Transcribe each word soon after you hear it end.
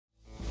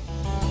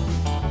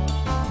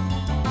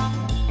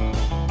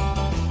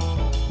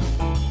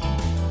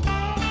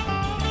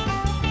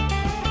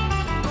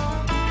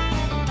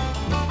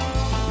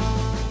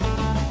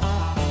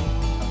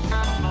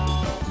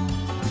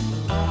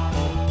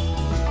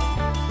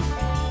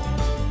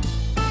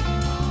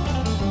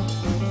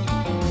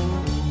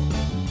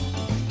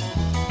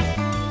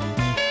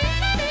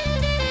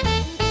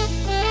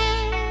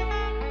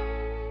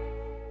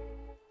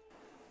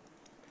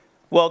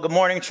Well, good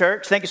morning,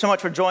 church. Thank you so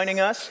much for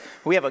joining us.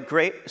 We have a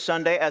great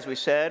Sunday, as we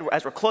said,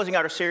 as we're closing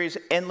out our series,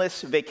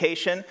 Endless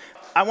Vacation.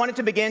 I wanted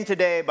to begin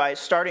today by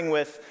starting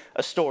with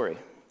a story.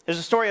 There's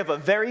a story of a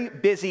very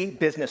busy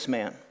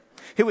businessman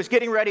who was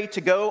getting ready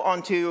to go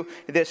onto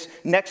this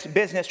next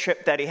business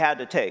trip that he had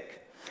to take.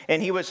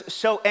 And he was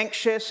so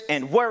anxious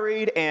and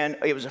worried, and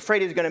he was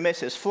afraid he was going to miss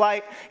his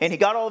flight. And he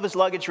got all of his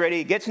luggage ready.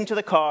 He gets into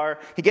the car.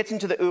 He gets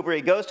into the Uber.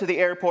 He goes to the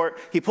airport.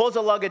 He pulls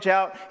the luggage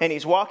out, and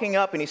he's walking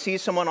up, and he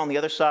sees someone on the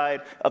other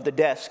side of the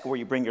desk where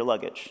you bring your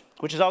luggage,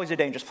 which is always a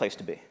dangerous place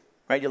to be,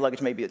 right? Your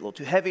luggage may be a little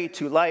too heavy,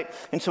 too light.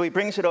 And so he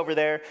brings it over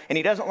there, and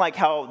he doesn't like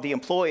how the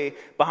employee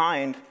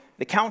behind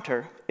the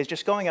counter is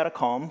just going at a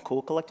calm,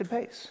 cool, collected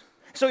pace.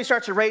 So he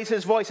starts to raise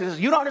his voice. He says,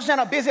 "You don't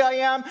understand how busy I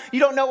am. You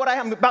don't know what I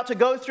am about to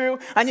go through.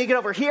 I need to get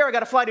over here. I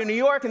got to fly to New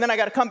York, and then I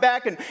got to come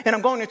back, and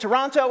I'm going to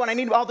Toronto, and I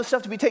need all this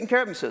stuff to be taken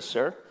care of." He says,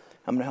 "Sir,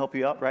 I'm going to help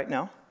you out right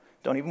now.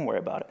 Don't even worry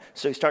about it."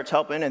 So he starts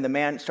helping, and the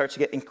man starts to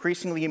get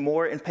increasingly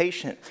more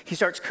impatient. He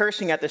starts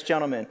cursing at this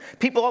gentleman.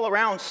 People all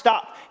around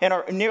stop and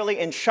are nearly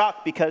in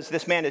shock because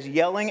this man is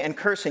yelling and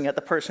cursing at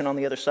the person on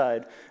the other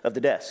side of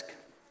the desk.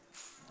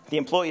 The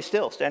employee is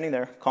still standing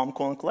there, calm,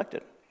 cool, and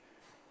collected.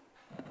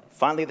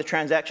 Finally, the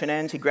transaction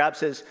ends. He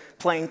grabs his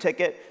plane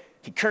ticket.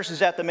 He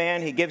curses at the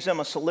man. He gives him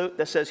a salute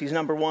that says he's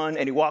number one,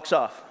 and he walks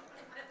off.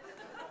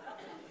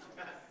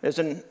 There's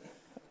an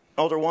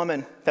older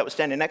woman that was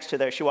standing next to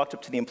there. She walked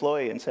up to the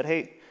employee and said,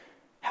 "Hey,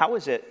 how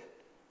is it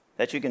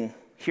that you can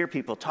hear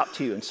people talk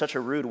to you in such a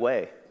rude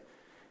way,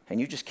 and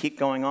you just keep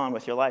going on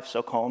with your life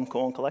so calm,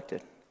 cool, and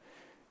collected?"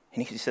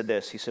 And he said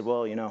this. He said,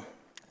 "Well,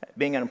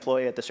 being an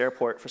employee at this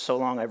airport for so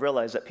long, I've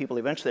realized that people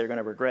eventually are going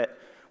to regret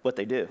what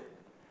they do."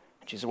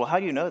 And she said, "Well, how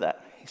do you know that?"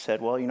 He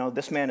said, "Well,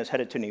 this man is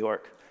headed to New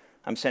York.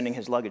 I'm sending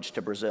his luggage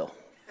to Brazil."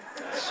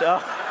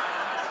 So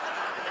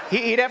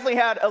he definitely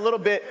had a little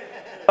bit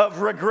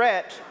of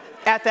regret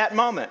at that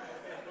moment.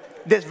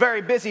 This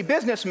very busy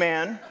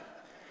businessman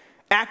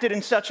acted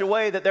in such a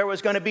way that there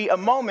was going to be a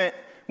moment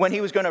when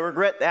he was going to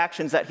regret the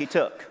actions that he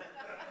took.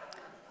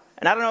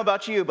 And I don't know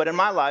about you, but in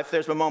my life,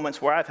 there's been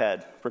moments where I've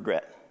had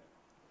regret.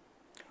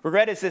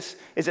 Regret is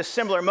a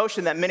similar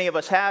emotion that many of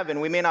us have,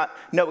 and we may not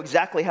know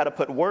exactly how to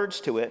put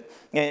words to it.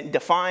 And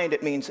defined,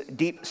 it means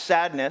deep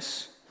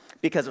sadness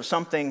because of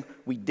something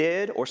we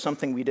did or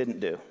something we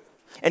didn't do.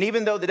 And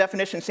even though the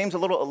definition seems a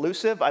little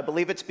elusive, I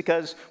believe it's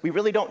because we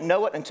really don't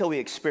know it until we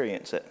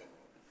experience it.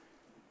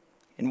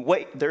 And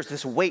there's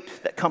this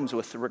weight that comes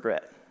with the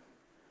regret.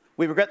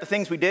 We regret the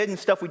things we did and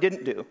stuff we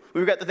didn't do.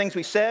 We regret the things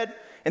we said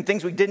and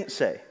things we didn't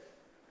say.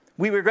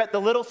 We regret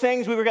the little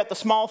things, we regret the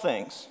small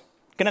things.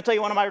 Can I tell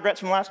you one of my regrets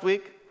from last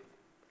week?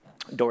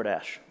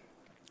 DoorDash.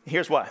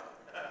 Here's why.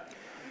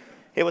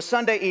 It was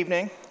Sunday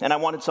evening, and I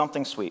wanted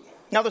something sweet.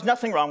 Now, there's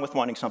nothing wrong with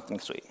wanting something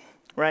sweet,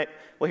 right?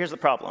 Well, here's the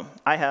problem.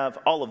 I have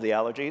all of the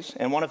allergies,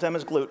 and one of them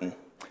is gluten.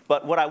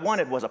 But what I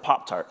wanted was a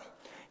Pop-Tart.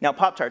 Now,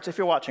 Pop-Tarts, if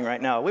you're watching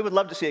right now, we would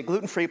love to see a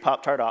gluten-free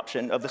Pop-Tart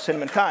option of the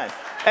cinnamon kind.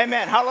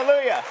 Amen.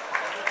 Hallelujah.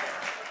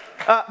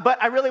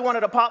 But I really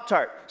wanted a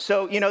Pop-Tart.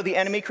 So, the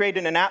enemy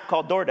created an app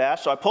called DoorDash,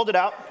 so I pulled it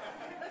out.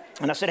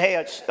 And I said, "Hey,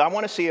 I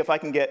want to see if I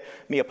can get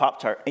me a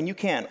Pop-Tart." And you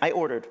can. I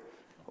ordered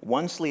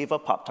one sleeve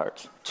of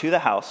Pop-Tarts to the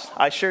house.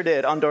 I sure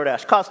did on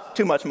DoorDash. Cost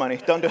too much money.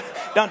 Don't do it.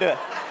 Don't do it.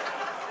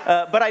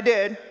 But I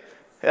did.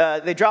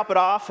 They drop it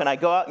off, and I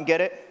go out and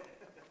get it.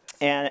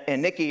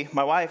 And Nikki,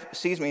 my wife,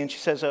 sees me, and she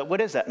says, "What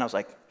is that?" And I was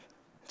like,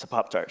 "It's a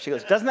Pop-Tart." She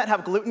goes, "Doesn't that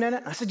have gluten in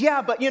it?" I said,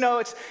 "Yeah, but,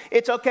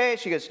 it's okay."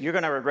 She goes, "You're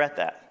going to regret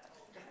that."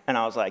 And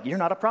I was like, "You're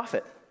not a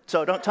prophet,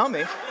 so don't tell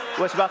me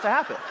what's about to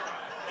happen."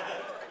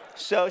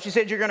 So she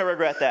said, "You're going to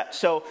regret that."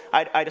 So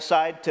I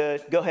decide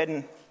to go ahead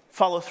and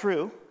follow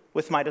through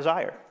with my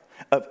desire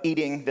of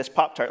eating this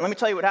Pop-Tart. Let me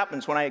tell you what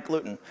happens when I eat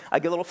gluten. I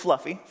get a little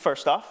fluffy,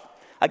 first off.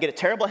 I get a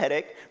terrible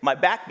headache. My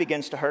back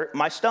begins to hurt.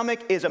 My stomach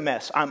is a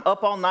mess. I'm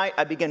up all night.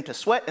 I begin to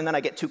sweat, and then I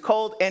get too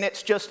cold, and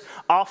it's just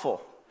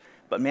awful.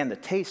 But man, the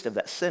taste of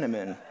that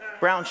cinnamon,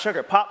 brown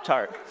sugar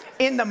Pop-Tart,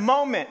 in the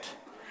moment,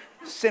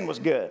 sin was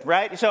good,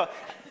 right? So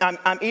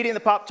I'm eating the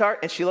Pop-Tart,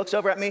 and she looks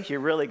over at me. "You're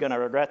really going to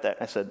regret that."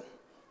 I said,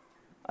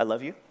 "I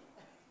love you,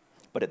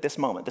 but at this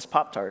moment, this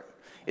Pop-Tart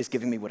is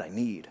giving me what I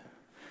need."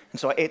 And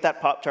so I ate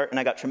that Pop-Tart, and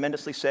I got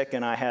tremendously sick,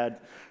 and I had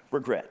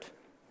regret.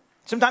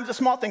 Sometimes the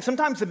small things,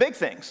 sometimes the big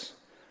things.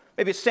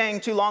 Maybe it's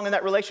staying too long in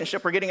that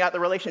relationship, or getting out of the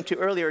relationship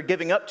too early, or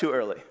giving up too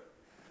early.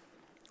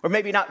 Or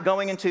maybe not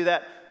going into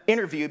that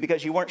interview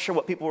because you weren't sure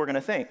what people were going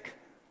to think.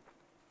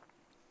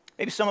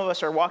 Maybe some of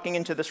us are walking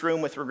into this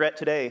room with regret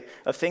today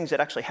of things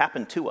that actually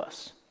happened to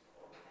us.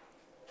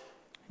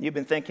 You've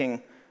been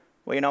thinking,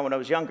 "Well, when I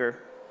was younger,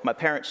 my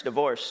parents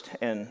divorced,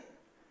 and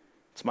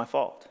it's my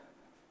fault."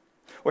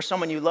 Or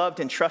someone you loved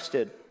and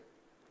trusted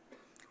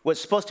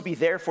was supposed to be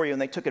there for you,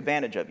 and they took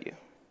advantage of you.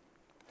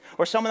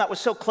 Or someone that was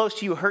so close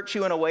to you hurt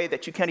you in a way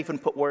that you can't even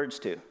put words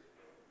to.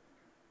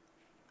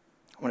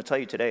 I want to tell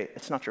you today,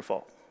 it's not your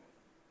fault.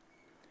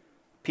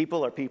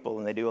 People are people,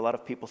 and they do a lot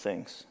of people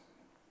things.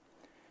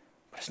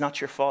 But it's not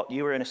your fault.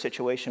 You were in a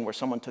situation where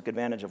someone took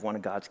advantage of one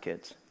of God's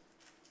kids.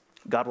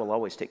 God will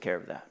always take care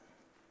of that.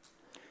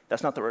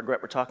 That's not the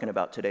regret we're talking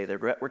about today. The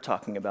regret we're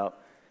talking about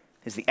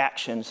is the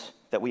actions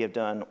that we have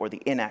done or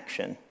the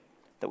inaction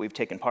that we've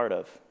taken part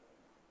of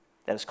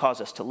that has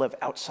caused us to live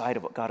outside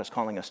of what God is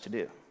calling us to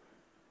do.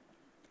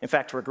 In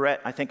fact,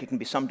 regret, I think it can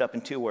be summed up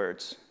in 2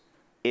 words: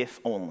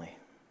 if only.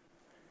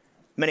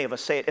 Many of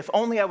us say it, if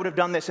only I would have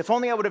done this, if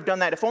only I would have done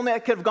that, if only I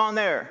could have gone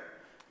there.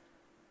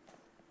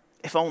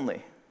 If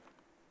only.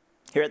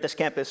 Here at this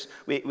campus,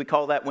 we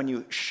call that when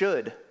you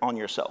should on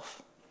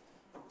yourself.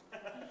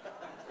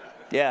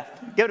 Yeah,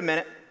 give it a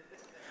minute.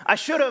 I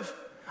should have,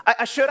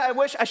 I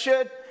wish I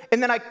should,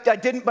 and then I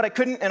didn't, but I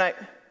couldn't, and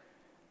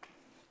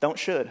don't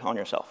should on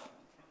yourself.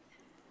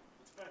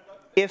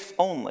 If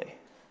only.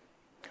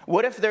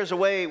 What if there's a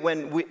way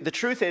when the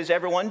truth is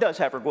everyone does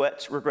have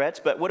regrets,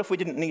 but what if we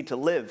didn't need to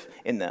live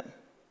in them?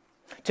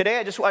 Today,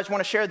 I just want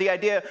to share the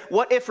idea,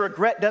 what if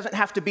regret doesn't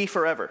have to be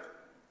forever?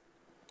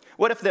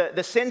 What if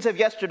the sins of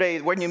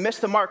yesterday, when you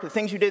missed the mark, the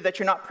things you did that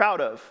you're not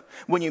proud of,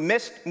 when you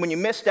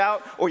missed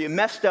out or you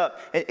messed up,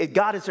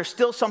 God, is there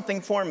still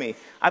something for me?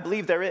 I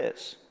believe there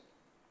is.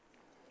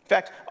 In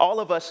fact,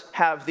 all of us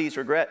have these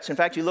regrets. In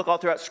fact, you look all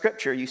throughout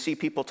Scripture, you see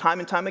people time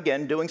and time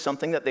again doing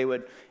something that they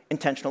would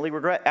intentionally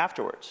regret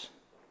afterwards.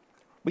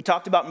 We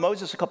talked about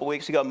Moses a couple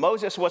weeks ago.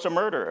 Moses was a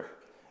murderer.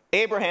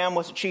 Abraham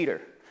was a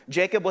cheater.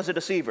 Jacob was a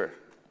deceiver.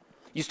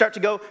 You start to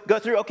go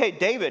through, okay,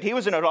 David, he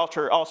was an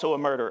adulterer, also a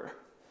murderer.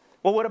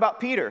 Well, what about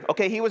Peter?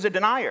 Okay, he was a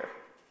denier.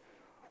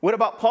 What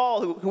about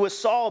Paul, who was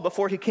Saul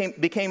before he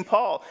became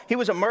Paul? He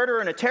was a murderer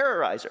and a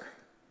terrorizer.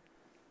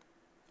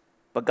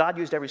 But God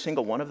used every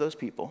single one of those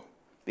people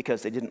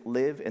because they didn't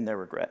live in their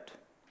regret.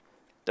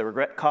 The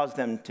regret caused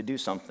them to do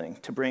something,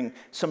 to bring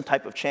some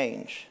type of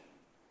change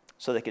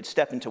so they could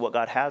step into what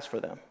God has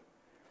for them.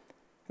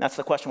 And that's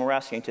the question we're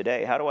asking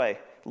today. How do I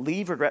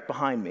leave regret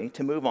behind me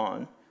to move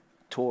on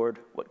toward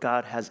what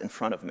God has in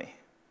front of me?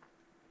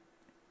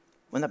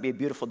 Wouldn't that be a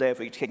beautiful day if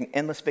we could take an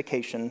endless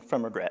vacation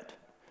from regret,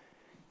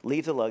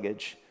 leave the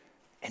luggage,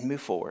 and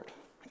move forward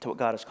to what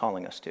God is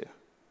calling us to?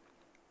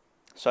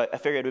 So I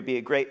figured it would be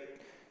a great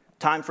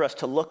time for us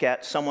to look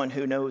at someone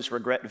who knows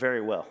regret very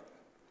well.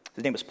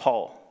 His name is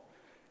Paul,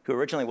 who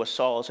originally was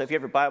Saul. So if you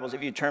have your Bibles,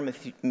 if you turn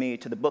with me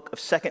to the book of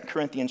 2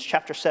 Corinthians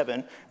chapter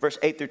 7, verse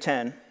 8 through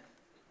 10.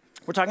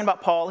 We're talking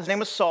about Paul. His name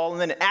was Saul.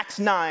 And then in Acts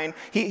 9,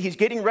 he's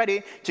getting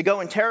ready to go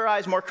and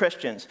terrorize more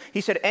Christians.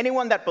 He said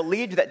anyone that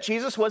believed that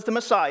Jesus was the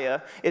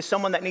Messiah is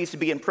someone that needs to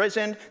be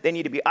imprisoned, they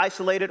need to be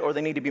isolated, or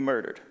they need to be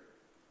murdered.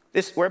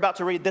 We're about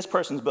to read this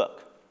person's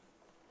book.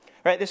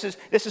 Right? This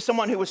is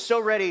someone who was so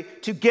ready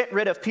to get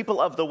rid of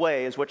people of the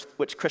way, is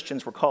which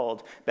Christians were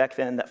called back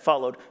then, that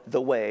followed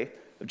the way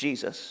of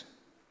Jesus.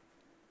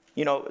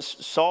 You know,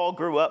 Saul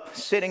grew up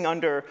sitting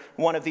under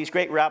one of these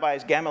great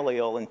rabbis,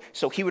 Gamaliel, and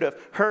so he would have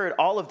heard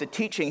all of the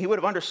teaching. He would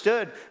have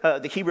understood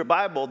the Hebrew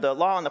Bible, the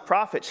law and the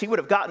prophets. He would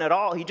have gotten it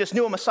all. He just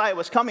knew a Messiah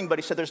was coming, but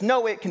he said, there's no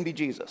way it can be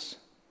Jesus.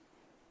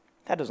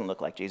 That doesn't look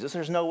like Jesus.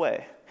 There's no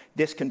way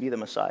this can be the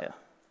Messiah.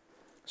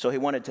 So he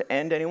wanted to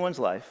end anyone's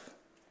life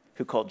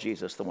who called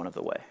Jesus the one of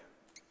the way.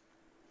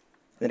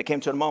 Then it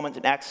came to a moment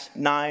in Acts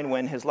 9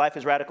 when his life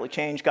is radically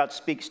changed. God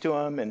speaks to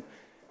him, and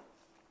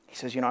he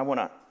says, I want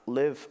to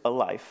live a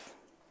life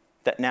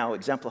that now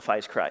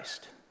exemplifies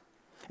Christ.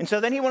 And so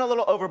then he went a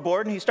little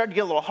overboard, and he started to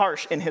get a little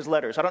harsh in his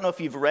letters. I don't know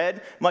if you've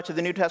read much of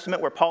the New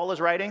Testament where Paul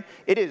is writing.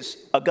 It is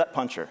a gut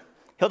puncher.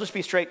 He'll just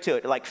be straight to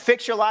it. Like,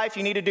 fix your life.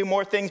 You need to do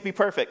more things. Be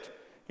perfect.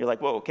 You're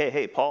like, whoa, okay,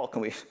 hey, Paul, do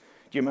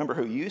you remember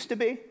who you used to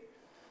be?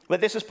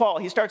 But this is Paul.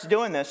 He starts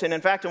doing this. And in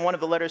fact, in one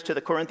of the letters to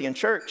the Corinthian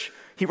church,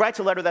 he writes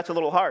a letter that's a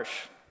little harsh.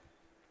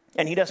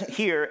 And he doesn't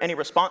hear any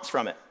response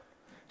from it.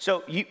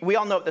 So we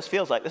all know what this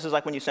feels like. This is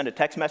like when you send a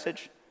text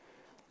message,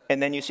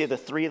 and then you see the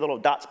 3 little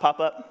dots pop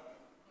up,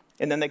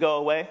 and then they go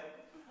away.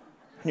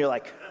 And you're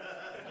like,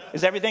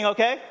 is everything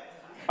okay?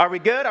 Are we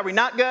good? Are we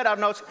not good? I don't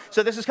know.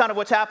 So this is kind of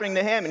what's happening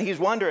to him, and he's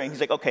wondering. He's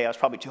like, okay, I was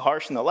probably too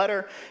harsh in the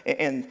letter,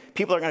 and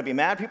people are going to be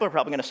mad. People are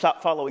probably going to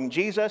stop following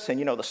Jesus,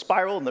 and, the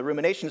spiral and the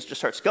ruminations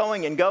just starts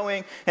going and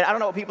going, and I don't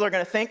know what people are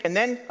going to think. And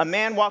then a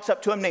man walks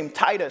up to him named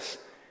Titus.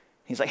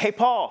 He's like, hey,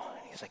 Paul.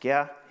 He's like,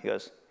 yeah. He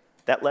goes,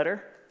 that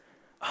letter?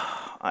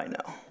 Oh, I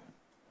know.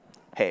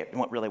 Hey, it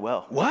went really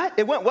well. What?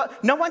 It went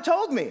what? No one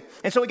told me.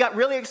 And so he got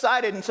really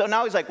excited. And so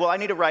now he's like, well, I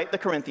need to write the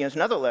Corinthians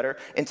another letter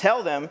and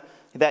tell them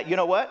that, you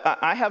know what?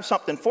 I have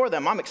something for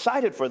them. I'm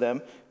excited for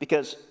them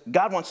because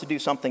God wants to do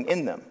something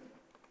in them.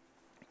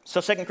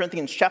 So 2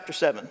 Corinthians chapter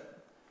 7,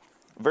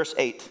 verse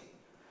 8,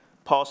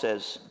 Paul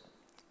says,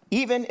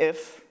 even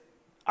if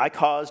I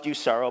caused you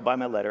sorrow by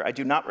my letter, I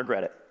do not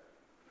regret it.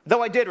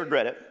 Though I did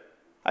regret it,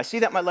 I see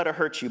that my letter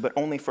hurts you, but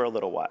only for a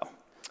little while.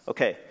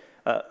 Okay,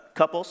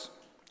 couples,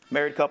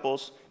 married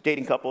couples,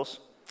 dating couples,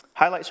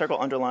 highlight, circle,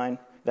 underline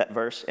that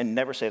verse, and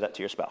never say that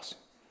to your spouse.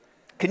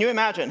 Can you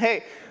imagine?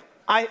 Hey,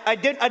 I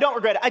don't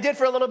regret it. I did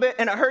for a little bit,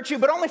 and it hurt you,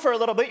 but only for a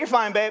little bit. You're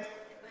fine, babe.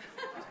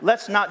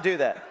 Let's not do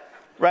that,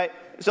 right?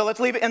 So let's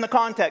leave it in the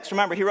context.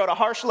 Remember, he wrote a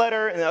harsh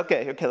letter, and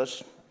okay,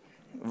 let's,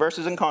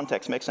 verses in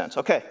context make sense.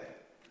 Okay,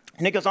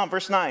 and it goes on,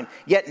 verse 9.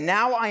 Yet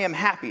now I am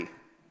happy,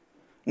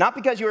 not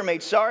because you were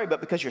made sorry, but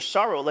because your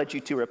sorrow led you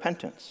to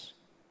repentance.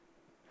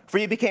 For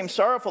you became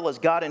sorrowful as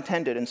God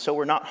intended, and so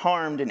were not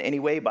harmed in any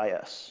way by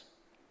us.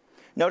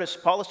 Notice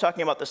Paul is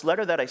talking about this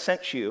letter that I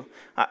sent you.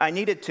 I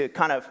needed to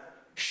kind of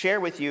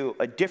share with you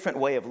a different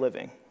way of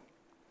living,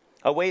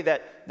 a way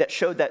that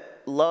showed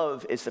that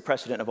love is the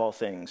precedent of all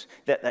things,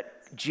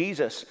 that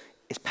Jesus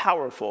is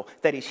powerful,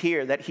 that he's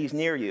here, that he's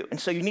near you. And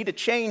so you need to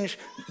change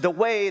the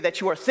way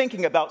that you are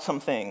thinking about some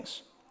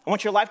things. I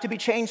want your life to be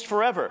changed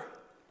forever.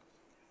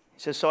 He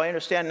says, so I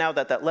understand now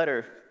that that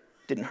letter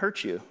didn't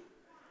hurt you.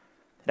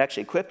 It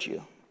actually equipped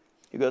you.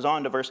 He goes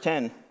on to verse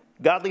 10.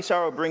 Godly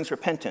sorrow brings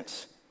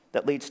repentance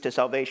that leads to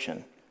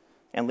salvation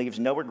and leaves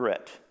no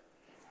regret.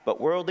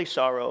 But worldly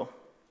sorrow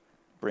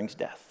brings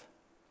death.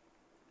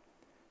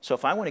 So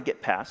if I want to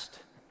get past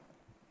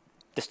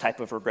this type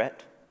of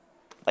regret,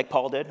 like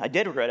Paul did, I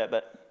did regret it,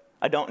 but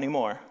I don't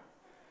anymore.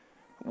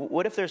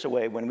 What if there's a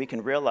way when we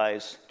can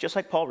realize, just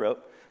like Paul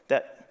wrote,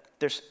 that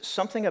there's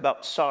something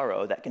about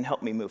sorrow that can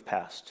help me move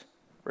past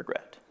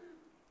regret?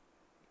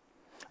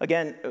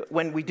 Again,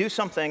 when we do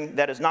something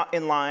that is not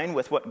in line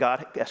with what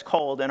God has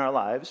called in our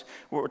lives,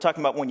 we're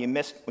talking about when you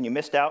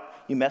missed out,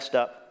 you messed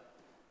up,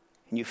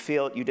 and you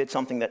feel you did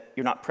something that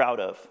you're not proud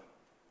of,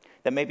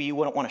 that maybe you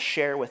wouldn't want to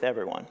share with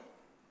everyone.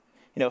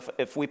 You know,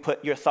 if we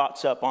put your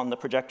thoughts up on the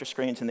projector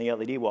screens and the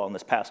LED wall in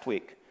this past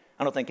week,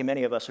 I don't think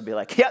many of us would be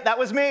like, yeah, that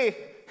was me.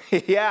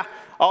 Yeah,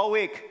 all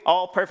week,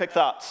 all perfect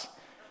thoughts.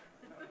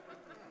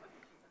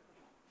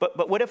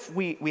 But what if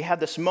we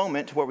had this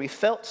moment where we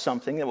felt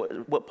something,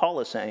 what Paul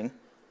is saying,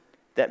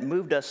 that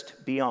moved us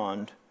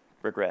beyond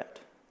regret?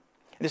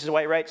 And this is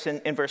why he writes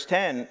in verse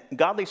 10,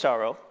 godly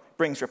sorrow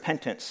brings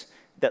repentance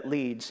that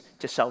leads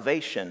to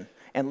salvation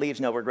and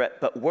leaves no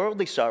regret, but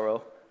worldly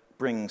sorrow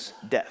brings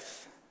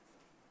death.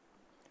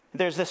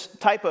 There's this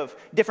type of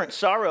different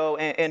sorrow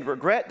and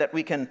regret that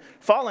we can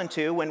fall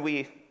into when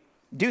we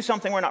do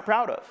something we're not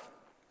proud of.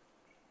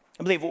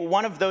 I believe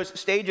one of those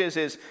stages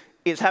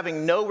is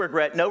having no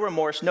regret, no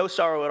remorse, no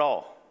sorrow at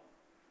all.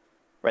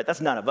 Right?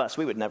 That's none of us.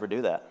 We would never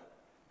do that.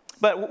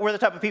 But we're the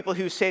type of people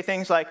who say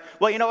things like,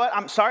 well, you know what?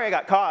 I'm sorry I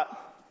got caught.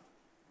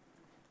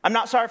 I'm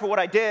not sorry for what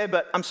I did,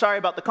 but I'm sorry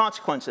about the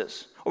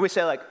consequences. Or we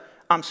say like,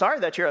 I'm sorry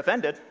that you're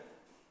offended.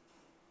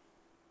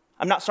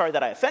 I'm not sorry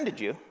that I offended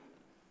you.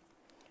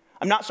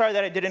 I'm not sorry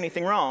that I did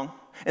anything wrong.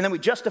 And then we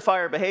justify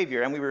our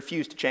behavior and we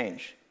refuse to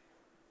change.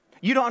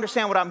 You don't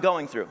understand what I'm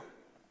going through.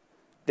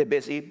 The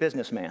busy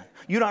businessman.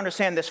 You don't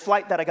understand this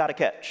flight that I got to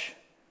catch.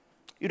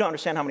 You don't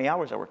understand how many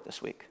hours I worked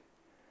this week.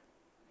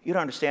 You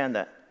don't understand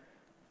that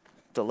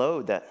the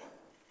load that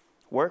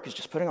work is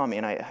just putting on me,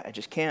 and I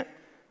just can't.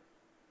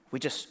 We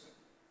just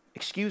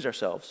excuse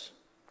ourselves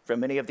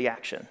from any of the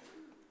action.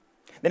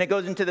 Then it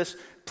goes into this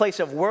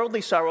place of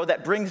worldly sorrow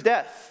that brings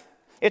death.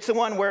 It's the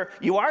one where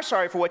you are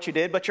sorry for what you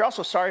did, but you're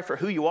also sorry for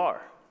who you are.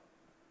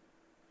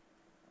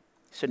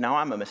 So now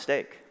I'm a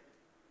mistake.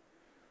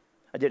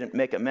 I didn't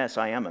make a mess,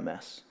 I am a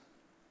mess.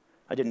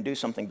 I didn't do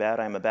something bad,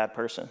 I am a bad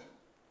person.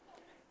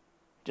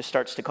 Just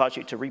starts to cause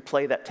you to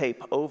replay that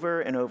tape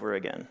over and over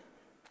again.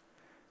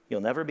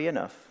 You'll never be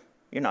enough.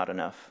 You're not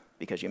enough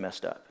because you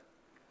messed up.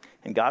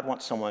 And God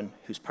wants someone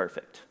who's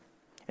perfect,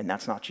 and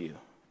that's not you.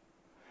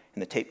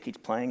 And the tape keeps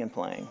playing and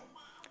playing,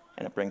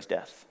 and it brings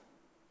death.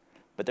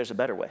 But there's a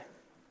better way.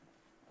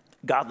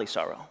 Godly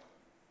sorrow.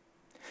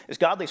 This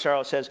godly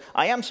sorrow says,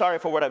 I am sorry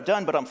for what I've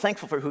done, but I'm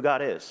thankful for who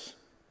God is.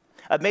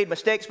 I've made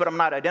mistakes, but I'm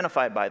not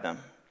identified by them.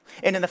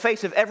 And in the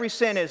face of every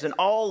sin is an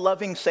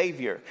all-loving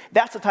Savior.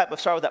 That's the type of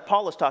sorrow that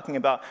Paul is talking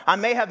about. I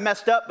may have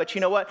messed up, but you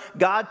know what?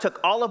 God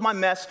took all of my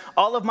mess,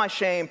 all of my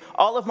shame,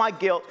 all of my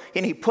guilt,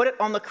 and he put it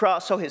on the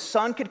cross so his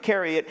son could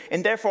carry it.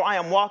 And therefore, I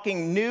am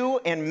walking new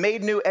and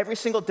made new every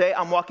single day.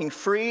 I'm walking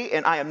free,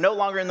 and I am no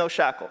longer in those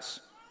shackles.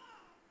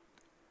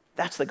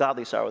 That's the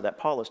godly sorrow that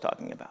Paul is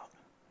talking about.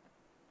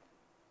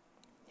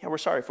 Yeah, we're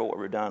sorry for what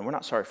we've done. We're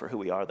not sorry for who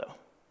we are, though.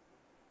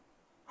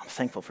 I'm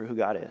thankful for who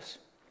God is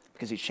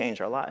because he's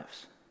changed our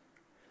lives.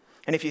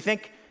 And if you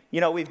think,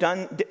 we've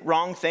done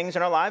wrong things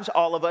in our lives,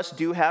 all of us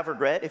do have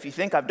regret. If you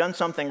think I've done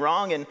something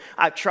wrong and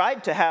I've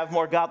tried to have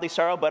more godly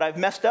sorrow, but I've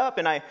messed up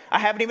and I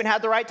haven't even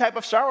had the right type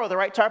of sorrow, the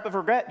right type of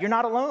regret, you're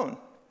not alone.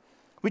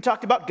 We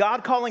talked about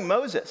God calling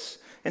Moses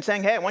and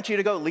saying, hey, I want you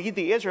to go lead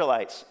the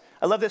Israelites.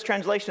 I love this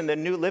translation, the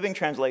New Living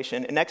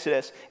Translation. In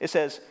Exodus, it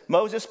says,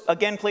 Moses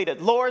again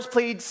pleaded, Lord,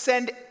 please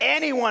send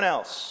anyone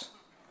else.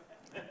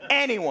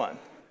 Anyone.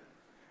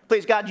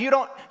 Please, God,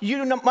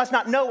 you must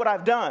not know what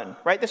I've done,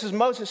 right? This is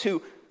Moses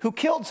who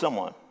killed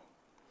someone.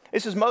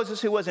 This is Moses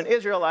who was an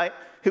Israelite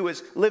who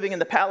was living in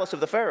the palace of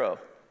the Pharaoh.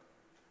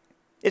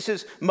 This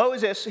is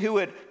Moses who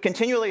would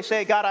continually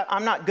say, God,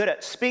 I'm not good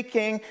at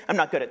speaking. I'm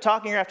not good at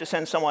talking. You have to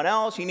send someone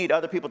else. You need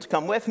other people to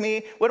come with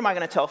me. What am I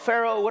going to tell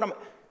Pharaoh?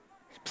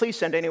 Please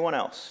send anyone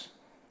else.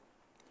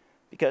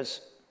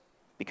 Because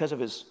of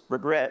his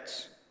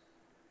regrets,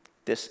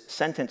 this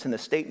sentence and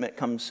this statement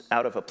comes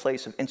out of a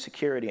place of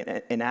insecurity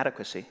and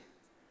inadequacy.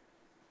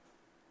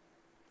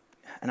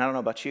 And I don't know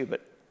about you,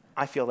 but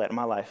I feel that in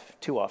my life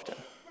too often.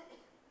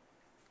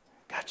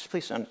 God, just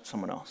please send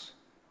someone else.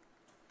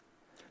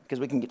 Because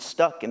we can get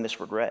stuck in this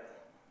regret.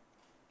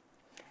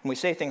 And we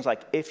say things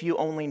like, if you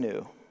only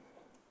knew.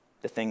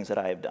 the things that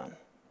I have done.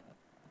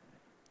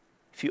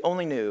 If you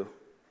only knew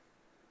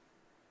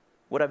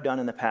what I've done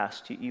in the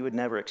past, you would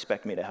never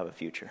expect me to have a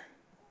future.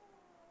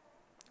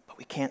 But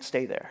we can't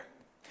stay there.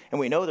 And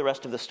we know the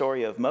rest of the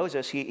story of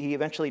Moses. He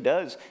eventually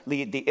does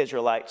lead the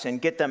Israelites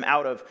and get them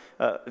out of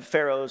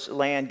Pharaoh's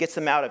land, gets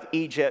them out of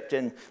Egypt,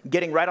 and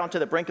getting right onto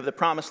the brink of the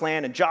promised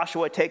land. And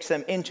Joshua takes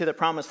them into the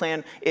promised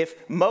land.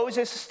 If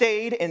Moses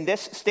stayed in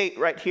this state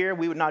right here,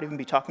 we would not even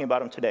be talking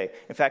about him today.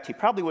 In fact, he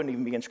probably wouldn't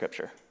even be in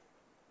Scripture.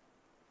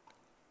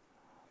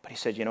 But he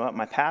said, you know what?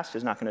 My past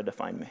is not going to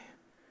define me.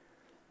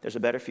 There's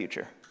a better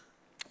future.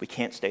 We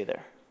can't stay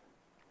there.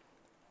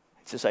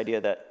 It's this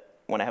idea that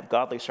when I have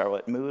godly sorrow,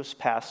 it moves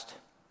past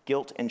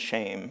guilt and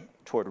shame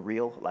toward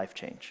real life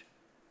change.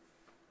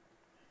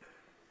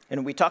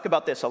 And we talk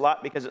about this a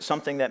lot because it's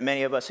something that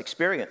many of us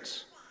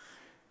experience.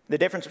 The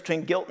difference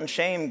between guilt and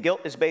shame: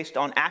 guilt is based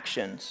on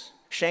actions.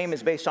 Shame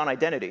is based on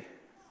identity.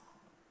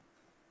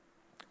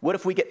 What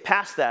if we get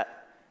past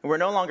that and we're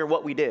no longer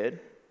what we did,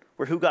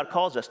 we're who God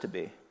calls us to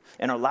be,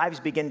 and our lives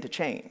begin to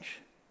change?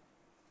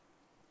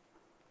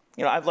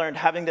 You know, I've learned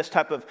having this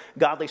type of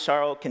godly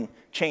sorrow can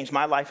change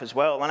my life as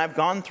well. And I've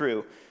gone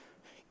through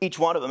each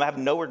one of them. I have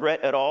no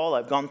regret at all.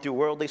 I've gone through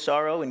worldly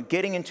sorrow, and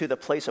getting into the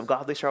place of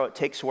godly sorrow, it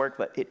takes work,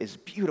 but it is a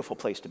beautiful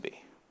place to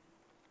be.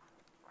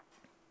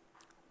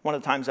 One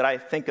of the times that I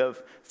think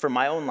of for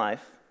my own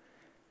life,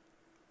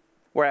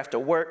 where I have to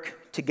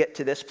work to get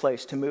to this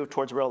place, to move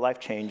towards real life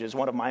change, is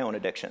one of my own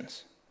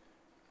addictions.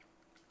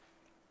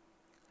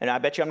 And I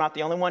bet you I'm not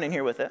the only one in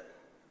here with it.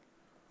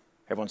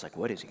 Everyone's like,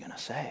 what is he going to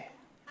say?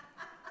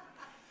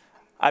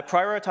 I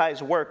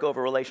prioritize work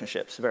over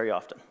relationships very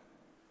often.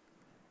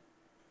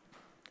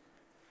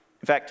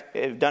 In fact,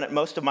 I've done it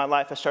most of my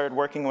life. I started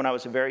working when I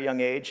was a very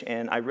young age,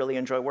 and I really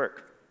enjoy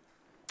work.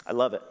 I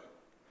love it.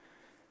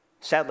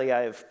 Sadly,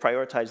 I've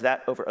prioritized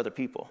that over other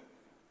people.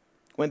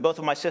 When both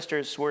of my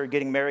sisters were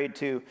getting married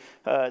to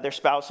their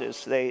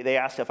spouses, they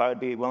asked if I would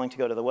be willing to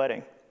go to the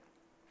wedding.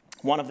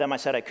 One of them I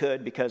said I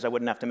could because I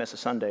wouldn't have to miss a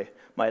Sunday.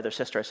 My other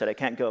sister I said I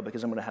can't go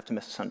because I'm going to have to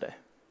miss a Sunday.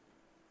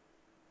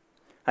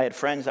 I had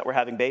friends that were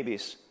having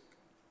babies,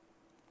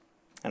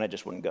 and I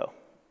just wouldn't go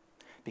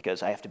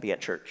because I have to be at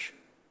church.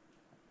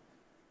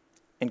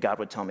 And God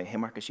would tell me, hey,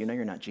 Marcus, you know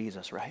you're not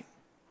Jesus, right?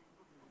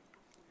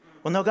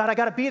 Well, no, God, I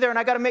got to be there, and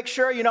I got to make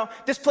sure,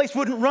 this place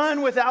wouldn't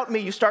run without me.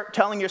 You start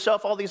telling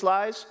yourself all these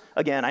lies.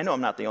 Again, I know I'm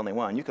not the only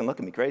one. You can look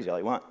at me crazy all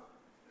you want.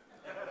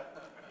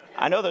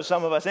 I know there's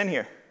some of us in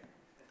here.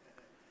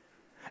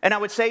 And I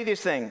would say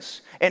these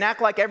things and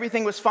act like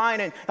everything was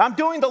fine, and I'm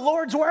doing the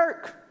Lord's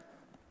work.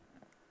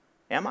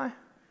 Am I?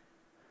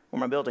 Or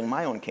am I building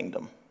my own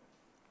kingdom?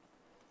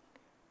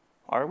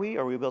 Are we,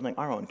 or are we building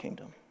our own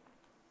kingdom?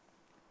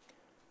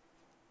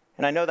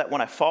 And I know that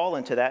when I fall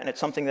into that, and it's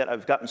something that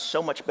I've gotten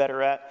so much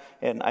better at,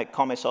 and I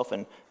call myself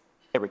a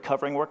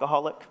recovering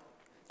workaholic,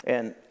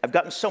 and I've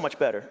gotten so much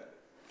better.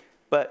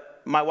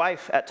 But my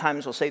wife at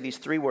times will say these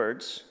 3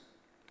 words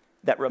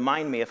that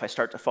remind me if I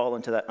start to fall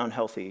into that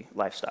unhealthy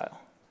lifestyle.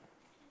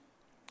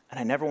 And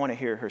I never want to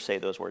hear her say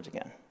those words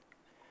again.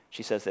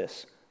 She says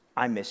this: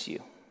 I miss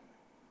you.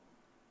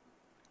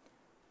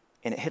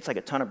 And it hits like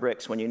a ton of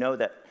bricks when you know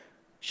that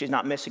she's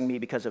not missing me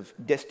because of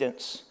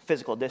distance,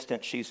 physical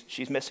distance.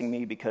 She's missing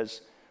me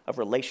because of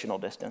relational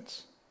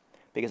distance,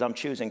 because I'm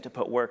choosing to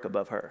put work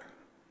above her.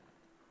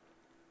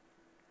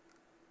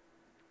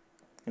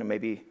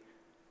 Maybe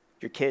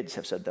your kids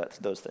have said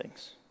those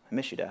things. I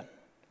miss you, Dad.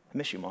 I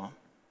miss you, Mom.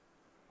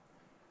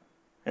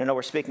 And I know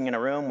we're speaking in a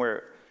room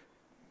where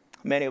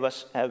many of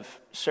us have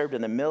served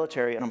in the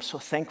military, and I'm so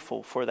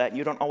thankful for that.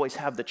 You don't always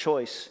have the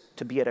choice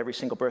to be at every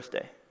single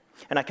birthday.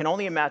 And I can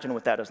only imagine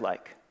what that is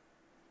like.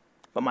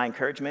 But my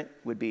encouragement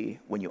would be,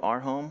 when you are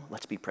home,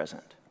 let's be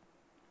present.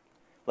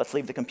 Let's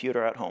leave the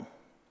computer at home.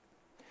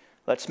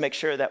 Let's make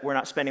sure that we're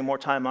not spending more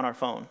time on our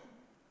phone.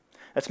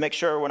 Let's make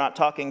sure we're not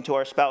talking to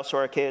our spouse or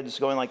our kids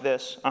going like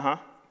this.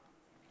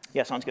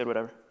 Yeah, sounds good,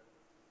 whatever.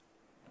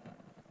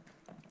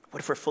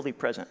 What if we're fully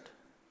present?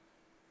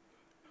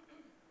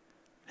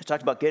 I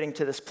talked about getting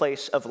to this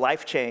place of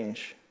life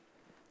change.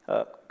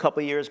 A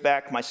couple years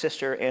back, my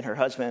sister and her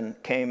husband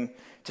came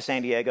to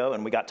San Diego,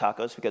 and we got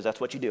tacos, because that's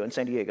what you do in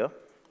San Diego.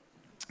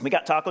 We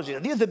got tacos.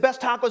 These are the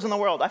best tacos in the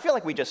world. I feel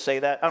like we just say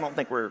that. I don't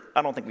think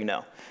we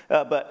know.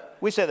 But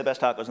we say the best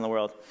tacos in the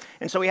world.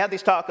 And so we had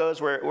these tacos.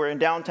 We're in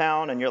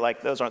downtown, and you're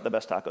like, those aren't the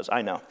best tacos.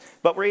 I know.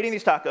 But we're eating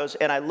these tacos,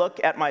 and I look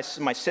at my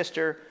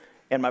sister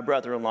and my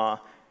brother-in-law,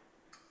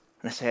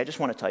 and I say, I just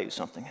want to tell you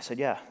something. I said,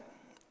 yeah.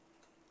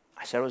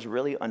 I said, I was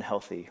really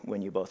unhealthy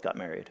when you both got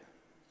married,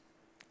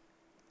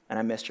 and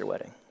I missed your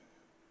wedding.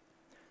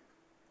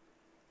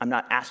 I'm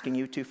not asking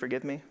you to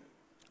forgive me.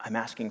 I'm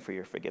asking for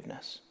your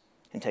forgiveness,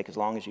 and take as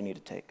long as you need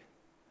to take.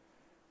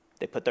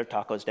 They put their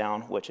tacos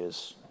down, which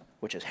is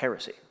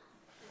heresy.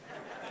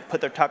 They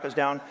put their tacos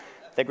down.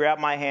 They grabbed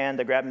my hand.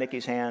 They grabbed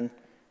Nikki's hand,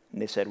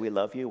 and they said, we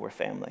love you. We're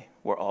family.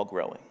 We're all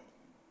growing.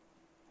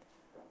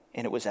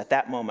 And it was at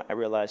that moment I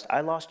realized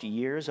I lost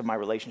years of my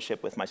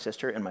relationship with my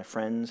sister and my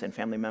friends and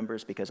family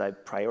members because I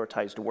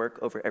prioritized work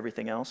over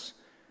everything else.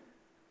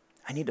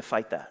 I need to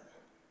fight that.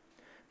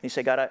 you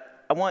say, God,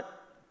 I want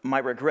my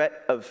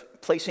regret of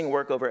placing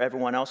work over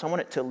everyone else, I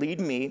want it to lead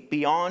me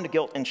beyond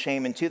guilt and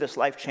shame into this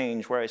life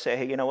change where I say,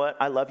 hey, you know what?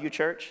 I love you,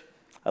 church.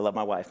 I love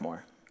my wife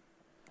more.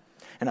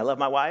 And I love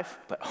my wife,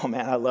 but oh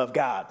man, I love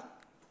God.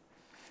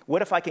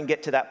 What if I can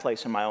get to that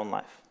place in my own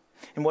life?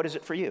 And what is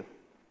it for you?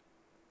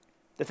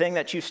 The thing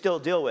that you still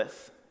deal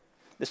with,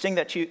 the thing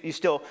that you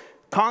still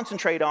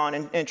concentrate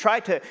on and try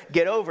to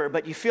get over,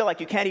 but you feel like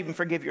you can't even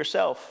forgive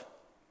yourself.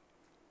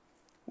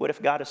 What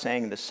if God is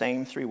saying the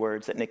same 3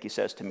 words that Nikki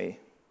says to me?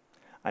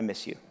 I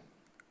miss you.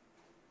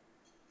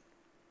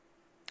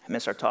 I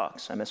miss our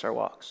talks. I miss our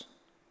walks.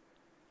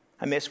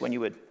 I miss when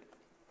you would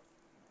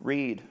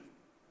read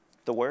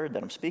the word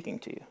that I'm speaking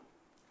to you.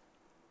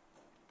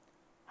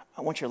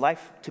 I want your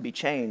life to be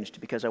changed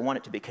because I want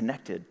it to be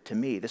connected to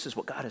me. This is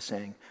what God is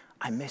saying.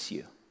 I miss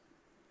you.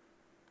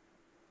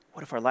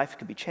 What if our life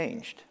could be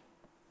changed?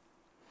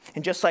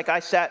 And just like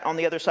I sat on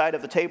the other side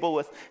of the table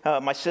with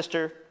my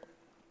sister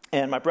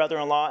and my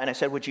brother-in-law, and I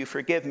said, would you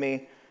forgive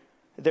me?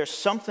 There's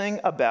something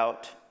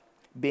about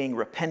being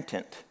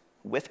repentant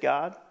with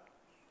God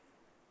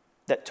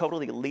that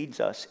totally leads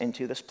us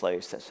into this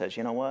place that says,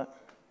 you know what?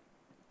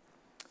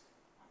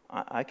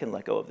 I can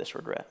let go of this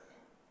regret.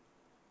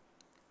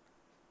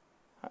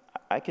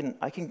 I can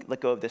let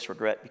go of this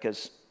regret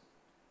because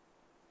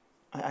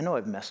I know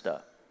I've messed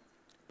up,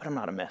 but I'm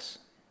not a mess.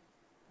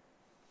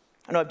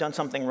 I know I've done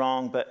something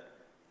wrong, but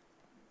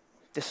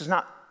this is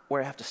not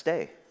where I have to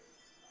stay.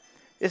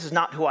 This is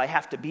not who I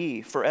have to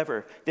be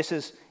forever. This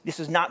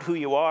is not who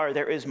you are.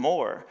 There is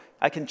more.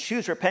 I can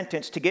choose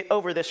repentance to get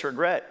over this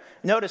regret.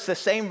 Notice the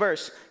same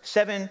verse,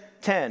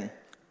 7:10.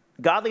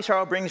 Godly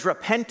sorrow brings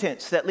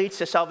repentance that leads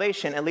to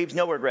salvation and leaves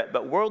no regret,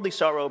 but worldly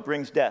sorrow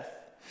brings death.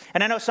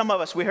 And I know some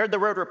of us, we heard the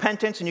word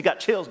repentance and you got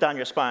chills down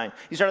your spine.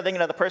 You started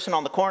thinking of the person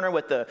on the corner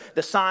with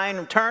the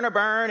sign, turn or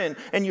burn,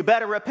 and you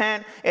better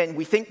repent. And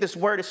we think this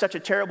word is such a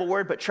terrible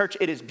word, but church,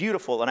 it is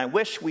beautiful. And I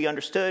wish we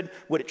understood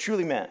what it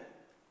truly meant.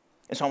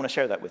 And so I want to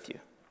share that with you.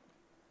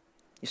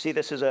 You see,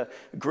 this is a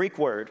Greek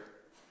word.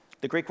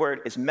 The Greek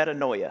word is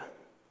metanoia.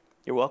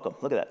 You're welcome.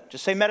 Look at that.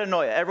 Just say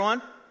metanoia.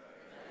 Everyone?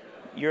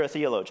 You're a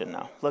theologian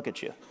now. Look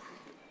at you.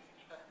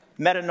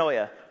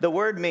 Metanoia. The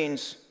word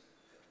means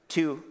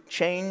to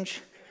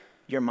change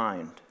your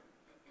mind.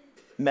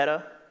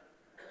 Meta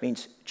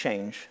means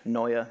change.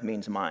 Noia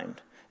means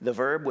mind. The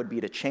verb would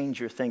be to change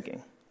your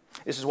thinking.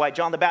 This is why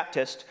John the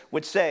Baptist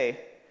would say,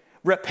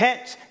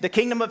 repent, the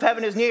kingdom of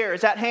heaven is near,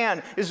 it's at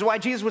hand. This is why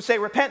Jesus would say,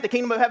 repent, the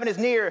kingdom of heaven is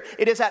near,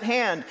 it is at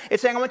hand.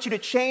 It's saying, I want you to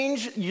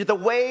change the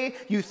way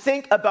you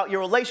think about your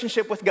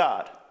relationship with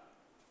God.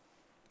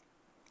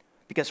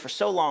 Because for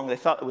so long, they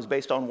thought it was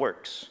based on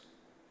works.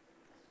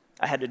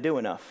 I had to do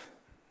enough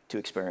to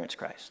experience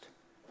Christ.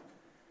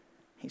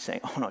 He's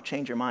saying, oh no,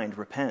 change your mind,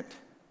 repent.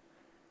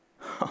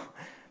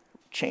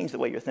 Change the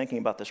way you're thinking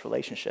about this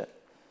relationship.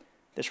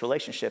 This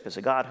relationship is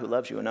a God who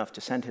loves you enough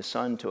to send his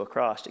son to a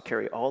cross to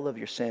carry all of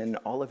your sin,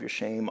 all of your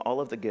shame, all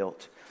of the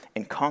guilt,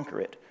 and conquer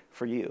it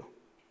for you.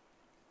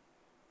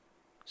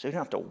 So you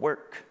don't have to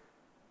work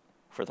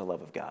for the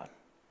love of God.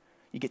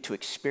 You get to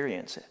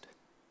experience it.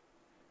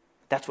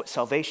 That's what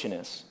salvation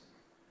is,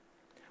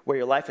 where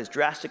your life is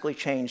drastically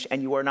changed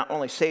and you are not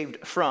only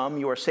saved from,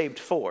 you are saved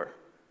for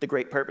the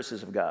great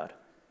purposes of God.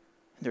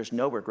 There's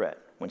no regret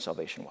when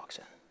salvation walks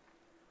in.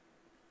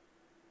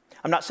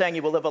 I'm not saying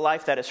you will live a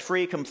life that is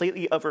free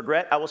completely of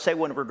regret. I will say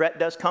when regret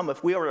does come,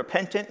 if we are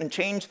repentant and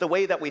change the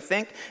way that we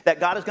think, that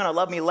God is going to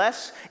love me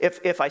less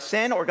if I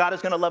sin, or God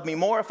is going to love me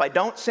more if I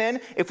don't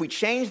sin. If we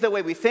change the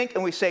way we think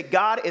and we say,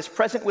 God is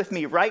present with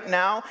me right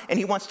now and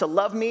he wants to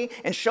love me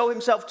and show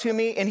himself to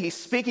me, and he's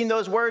speaking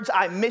those words,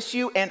 I miss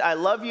you and I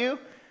love you.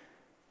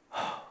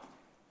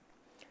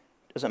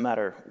 Doesn't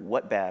matter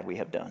what bad we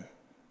have done.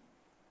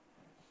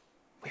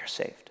 We are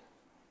saved.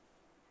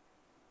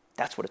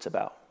 That's what it's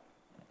about.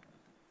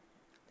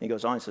 He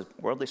goes on, he says,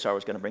 worldly sorrow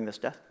is going to bring this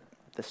death,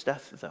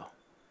 though.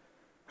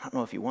 I don't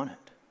know if you want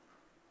it.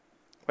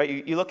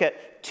 Right? You look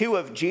at 2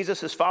 of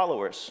Jesus'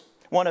 followers.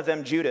 One of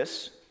them,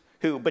 Judas,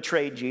 who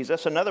betrayed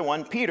Jesus. Another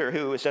one, Peter,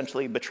 who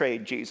essentially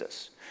betrayed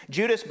Jesus.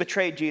 Judas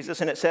betrayed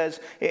Jesus, and it says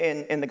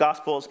in the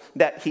Gospels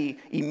that he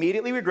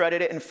immediately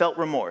regretted it and felt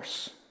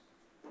remorse.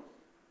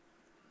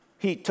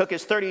 He took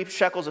his 30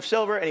 shekels of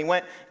silver and he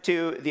went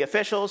to the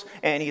officials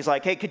and he's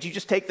like, hey, could you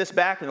just take this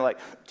back? And they're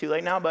like, too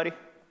late now, buddy.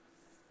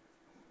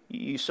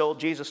 You sold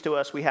Jesus to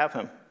us, we have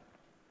him.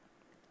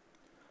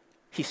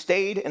 He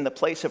stayed in the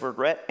place of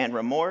regret and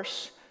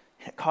remorse,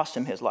 and it cost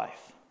him his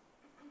life.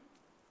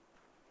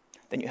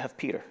 Then you have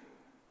Peter.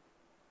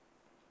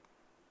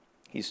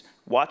 He's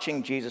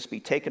watching Jesus be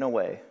taken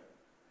away.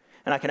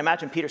 And I can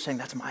imagine Peter saying,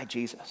 that's my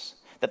Jesus.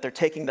 That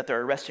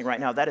they're arresting right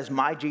now. That is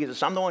my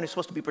Jesus. I'm the one who's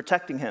supposed to be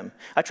protecting him.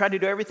 I tried to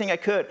do everything I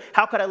could.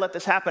 How could I let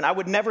this happen? I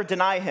would never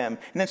deny him.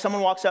 And then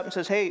someone walks up and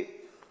says, hey,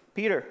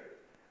 Peter,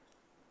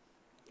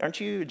 aren't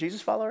you a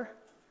Jesus follower?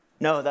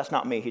 No, that's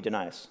not me, he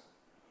denies.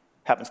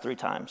 Happens 3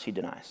 times, he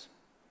denies.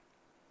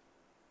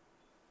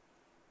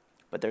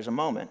 But there's a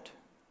moment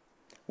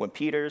when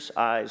Peter's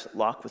eyes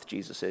lock with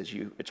Jesus,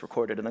 it's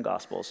recorded in the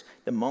Gospels,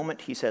 the moment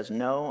he says,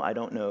 no, I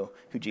don't know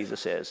who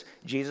Jesus is,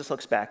 Jesus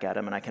looks back at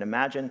him, and I can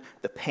imagine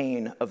the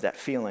pain of that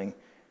feeling.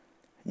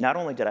 Not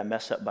only did I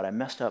mess up, but I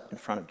messed up in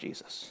front of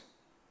Jesus.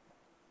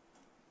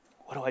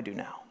 What do I do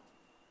now?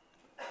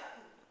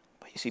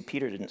 But you see,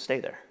 Peter didn't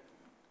stay there.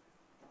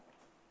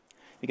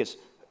 Because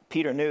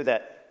Peter knew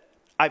that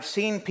I've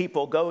seen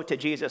people go to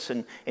Jesus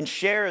and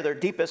share their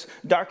deepest,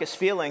 darkest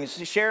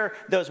feelings, share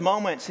those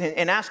moments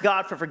and ask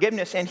God for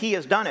forgiveness, and he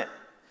has done it.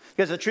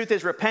 Because the truth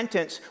is,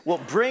 repentance will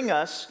bring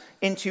us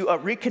into a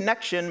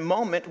reconnection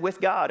moment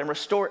with God and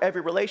restore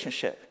every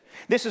relationship.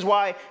 This is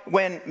why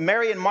when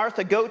Mary and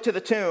Martha go to the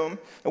tomb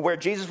where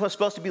Jesus was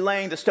supposed to be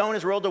laying, the stone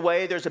is rolled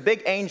away, there's a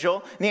big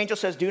angel, and the angel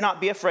says, do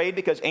not be afraid,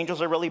 because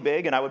angels are really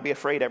big, and I would be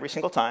afraid every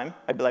single time.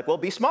 I'd be like, well,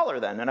 be smaller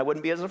then, and I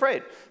wouldn't be as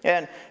afraid.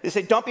 And they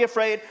say, don't be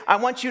afraid. I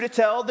want you to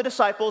tell the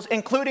disciples,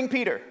 including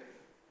Peter,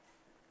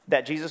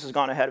 that Jesus has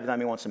gone ahead of them.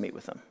 He wants to meet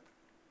with them.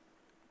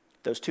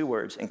 Those two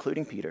words,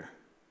 including Peter,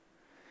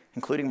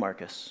 including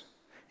Marcus,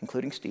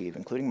 including Steve,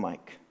 including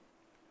Mike,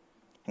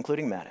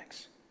 including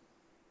Maddox,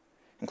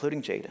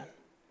 including Jaden.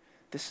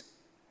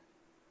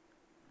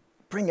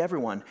 Bring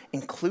everyone,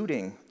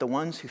 including the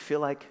ones who feel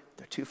like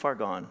they're too far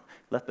gone.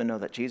 Let them know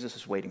that Jesus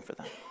is waiting for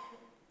them.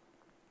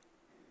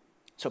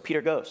 So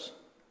Peter goes.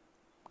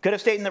 Could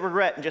have stayed in the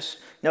regret and just,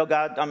 no,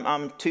 God,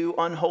 I'm too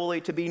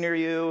unholy to be near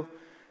you.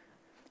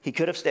 He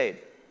could have stayed.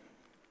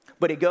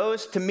 But he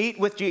goes to meet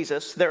with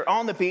Jesus. They're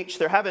on the beach.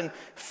 They're having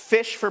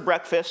fish for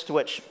breakfast,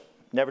 which,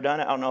 never done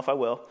it. I don't know if I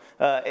will.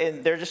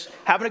 And they're just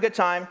having a good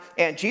time.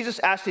 And Jesus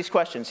asks these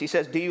questions. He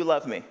says, do you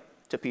love me?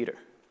 To Peter.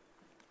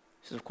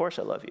 He says, of course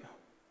I love you.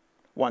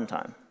 1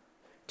 time,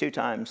 2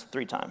 times,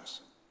 3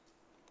 times.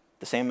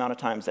 The same amount of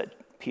times that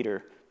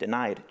Peter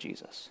denied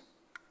Jesus.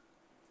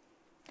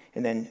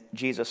 And then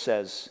Jesus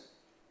says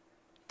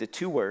the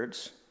 2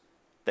 words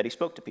that he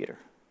spoke to Peter.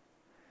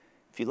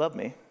 If you love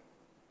me,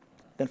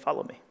 then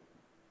follow me.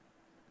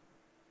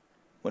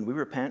 When we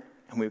repent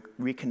and we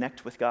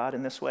reconnect with God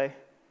in this way,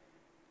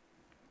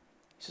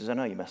 he says, I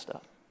know you messed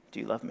up. Do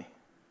you love me?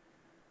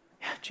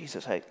 Yeah,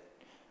 Jesus,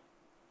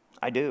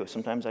 I do.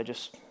 Sometimes I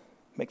just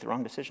make the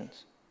wrong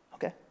decisions.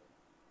 Okay?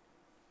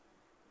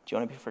 Do you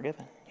want to be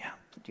forgiven? Yeah.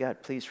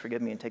 God, please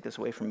forgive me and take this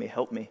away from me.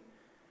 Help me.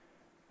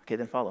 Okay,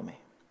 then follow me.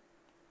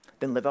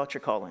 Then live out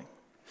your calling.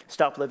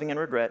 Stop living in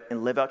regret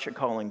and live out your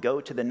calling. Go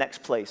to the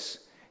next place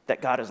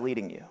that God is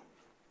leading you.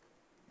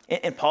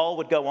 And Paul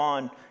would go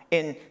on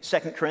in 2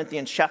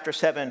 Corinthians chapter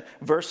 7,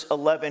 verse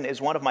 11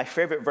 is one of my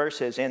favorite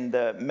verses in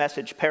the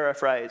Message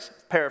paraphrase.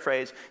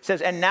 It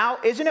says, and now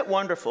isn't it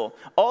wonderful,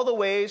 all the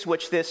ways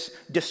which this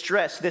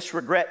distress, this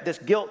regret, this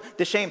guilt,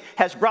 this shame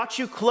has brought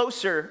you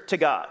closer to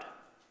God.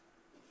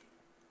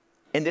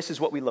 And this is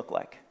what we look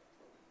like.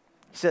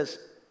 He says,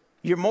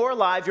 you're more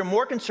alive, you're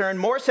more concerned,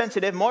 more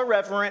sensitive, more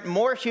reverent,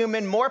 more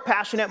human, more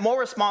passionate, more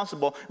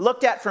responsible.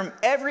 Looked at from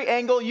every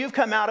angle, you've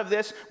come out of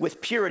this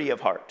with purity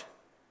of heart.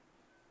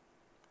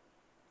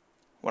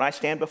 When I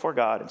stand before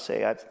God and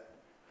say,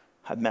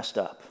 I've messed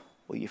up,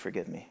 will you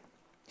forgive me?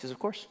 He says, of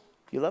course.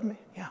 You love me?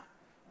 Yeah.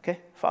 Okay,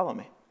 follow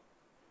me.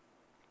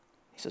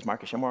 He says,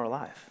 Marcus, you're more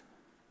alive.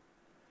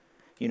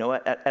 You know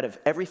what? Out of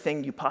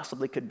everything you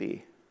possibly could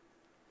be,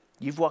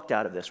 you've walked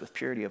out of this with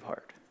purity of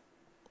heart.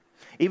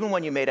 Even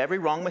when you made every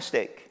wrong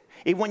mistake,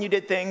 even when you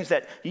did things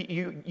that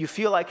you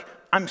feel like,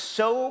 I'm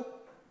so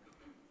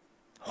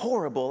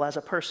horrible as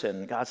a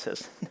person, God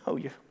says, no,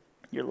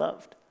 you're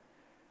loved.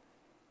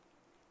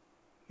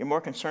 You're more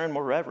concerned,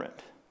 more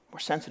reverent, more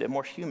sensitive,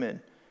 more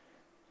human,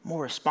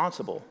 more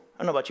responsible. I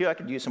don't know about you, I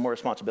could use some more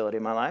responsibility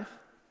in my life.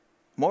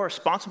 More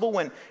responsible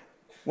when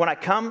I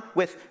come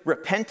with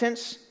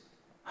repentance,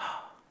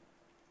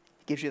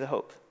 it gives you the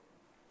hope.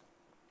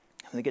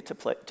 And we get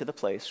to the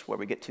place where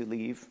we get to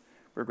leave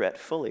regret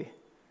fully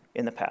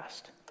in the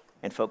past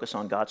and focus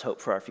on God's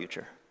hope for our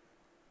future.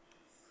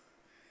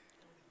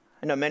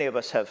 I know many of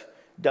us have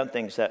done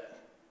things that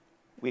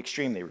we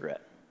extremely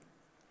regret.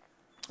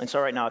 And so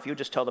right now, if you would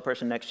just tell the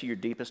person next to you your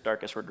deepest,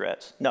 darkest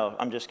regrets. No,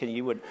 I'm just kidding.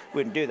 You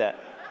wouldn't do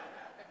that.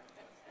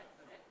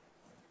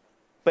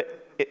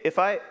 But if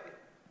I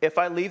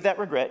leave that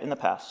regret in the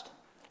past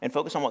and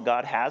focus on what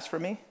God has for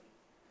me,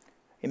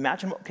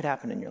 imagine what could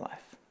happen in your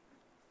life.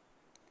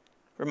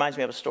 It reminds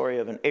me of a story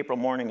of an April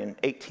morning in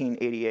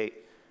 1888.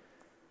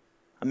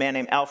 A man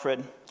named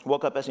Alfred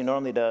woke up as he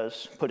normally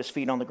does, put his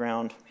feet on the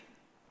ground,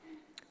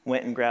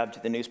 went and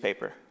grabbed the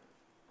newspaper.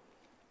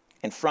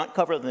 And front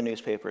cover of the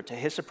newspaper, to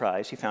his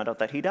surprise, he found out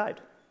that he died.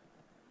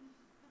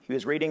 He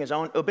was reading his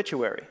own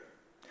obituary.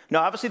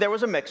 Now, obviously, there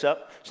was a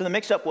mix-up. So the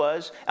mix-up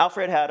was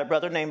Alfred had a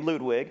brother named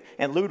Ludwig,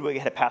 and Ludwig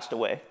had passed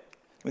away.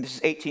 I mean, this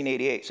is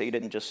 1888, so you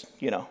didn't just,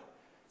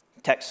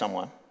 text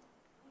someone.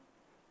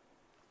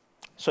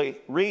 So he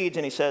reads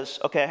and he says,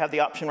 okay, I have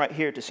the option right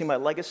here to see my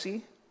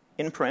legacy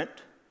in print,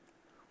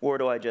 or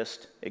do I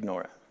just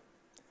ignore it?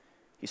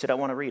 He said, I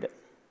want to read it.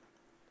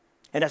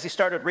 And as he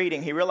started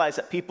reading, he realized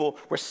that people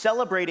were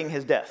celebrating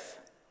his death.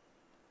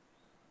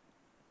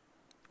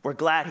 We're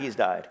glad he's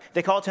died.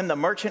 They called him the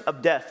merchant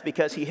of death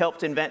because he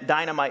helped invent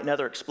dynamite and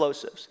other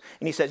explosives.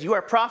 And he says, you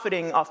are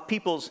profiting off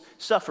people's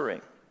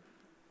suffering.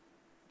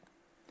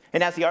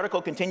 And as the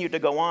article continued to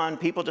go on,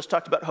 people just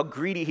talked about how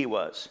greedy he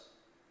was,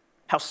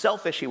 how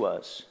selfish he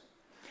was,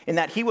 and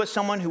that he was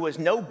someone who was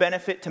no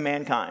benefit to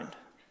mankind.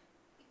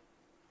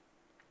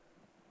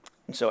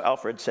 And so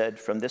Alfred said,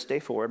 from this day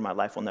forward, my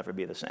life will never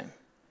be the same,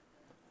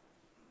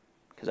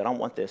 because I don't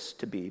want this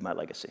to be my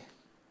legacy.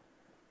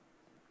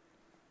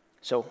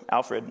 So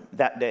Alfred,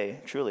 that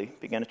day, truly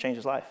began to change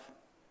his life.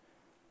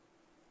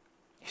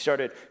 He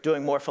started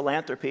doing more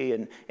philanthropy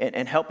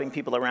and helping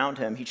people around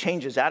him. He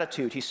changed his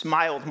attitude. He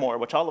smiled more,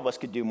 which all of us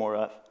could do more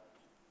of.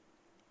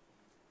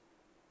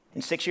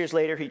 And 6 years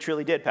later, he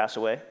truly did pass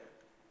away.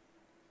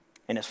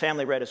 And his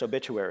family read his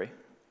obituary.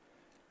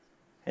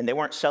 And they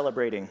weren't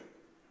celebrating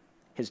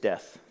his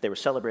death. They were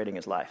celebrating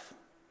his life.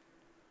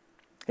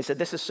 They said,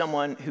 this is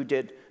someone who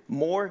did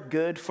more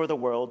good for the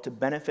world to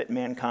benefit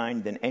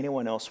mankind than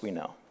anyone else we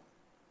know.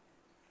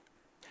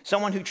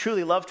 Someone who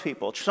truly loved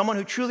people, someone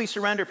who truly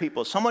surrendered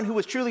people, someone who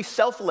was truly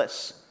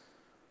selfless.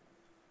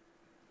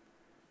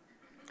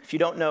 If you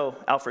don't know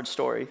Alfred's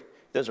story,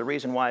 there's a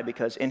reason why,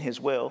 because in his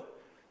will,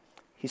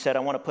 he said, I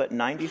want to put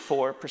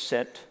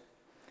 94%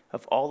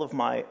 of all of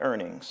my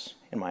earnings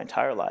in my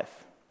entire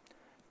life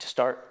to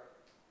start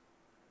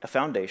a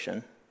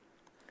foundation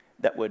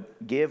that would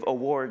give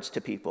awards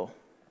to people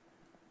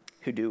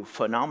who do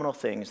phenomenal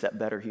things that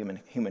better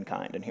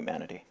humankind and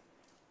humanity.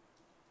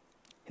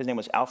 His name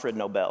was Alfred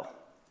Nobel.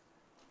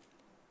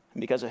 And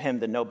because of him,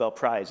 the Nobel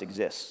Prize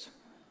exists.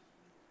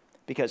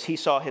 Because he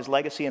saw his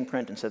legacy in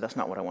print and said, that's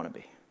not what I want to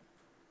be.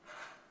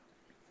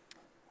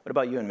 What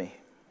about you and me?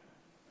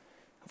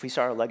 If we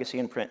saw our legacy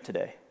in print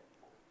today,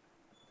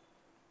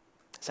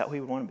 is that what we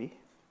would want to be?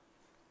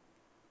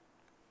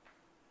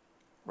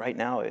 Right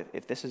now,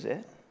 if this is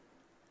it,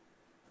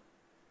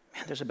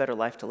 man, there's a better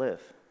life to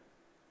live.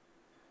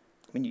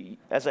 I mean,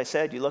 as I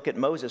said, you look at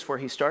Moses, where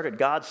he started,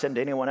 God sent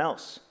anyone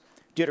else.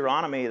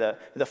 Deuteronomy,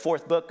 the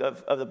fourth book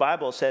of the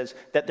Bible, says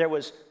that there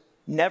was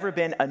never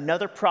been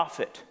another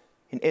prophet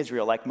in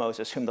Israel like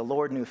Moses, whom the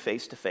Lord knew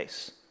face to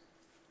face.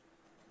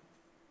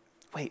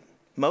 Wait,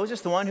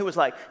 Moses, the one who was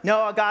like,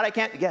 no, God, I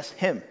can't. Yes,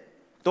 him.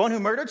 The one who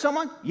murdered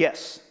someone?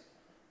 Yes.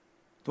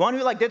 The one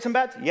who did some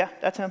bad? Yeah,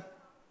 that's him.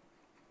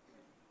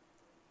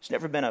 There's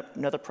never been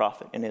another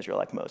prophet in Israel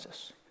like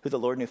Moses, who the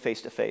Lord knew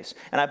face to face.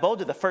 And I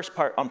bolded the first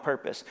part on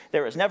purpose.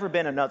 There has never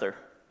been another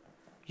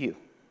you,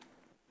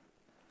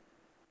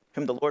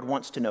 whom the Lord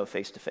wants to know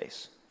face to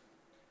face.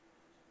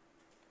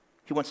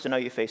 He wants to know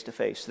you face to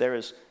face. There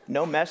is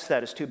no mess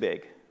that is too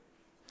big.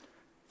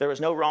 There is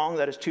no wrong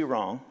that is too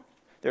wrong.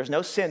 There is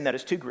no sin that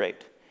is too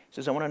great. He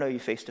says, I want to know you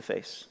face to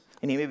face.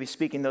 And he may be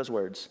speaking those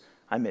words,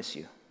 I miss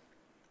you.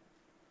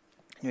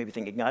 You may be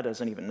thinking, God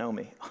doesn't even know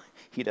me.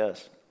 He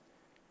does.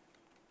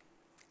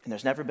 And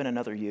there's never been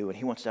another you, and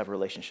he wants to have a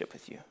relationship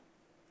with you.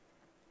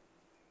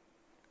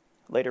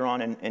 Later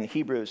on in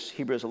Hebrews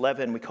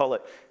 11, we call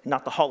it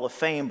not the Hall of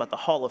Fame, but the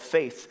Hall of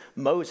Faith.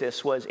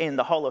 Moses was in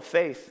the Hall of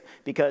Faith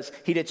because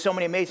he did so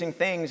many amazing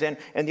things. And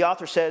the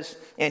author says,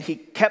 and he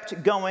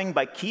kept going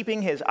by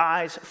keeping his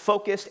eyes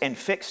focused and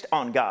fixed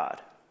on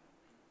God.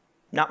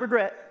 Not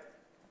regret,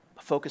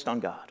 but focused on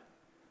God.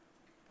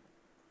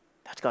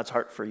 That's God's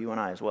heart for you and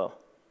I as well.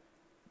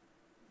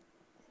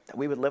 That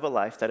we would live a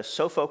life that is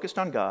so focused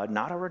on God,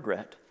 not a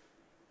regret,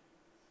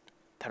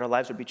 that our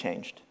lives would be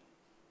changed.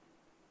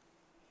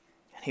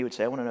 And he would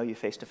say, I want to know you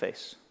face to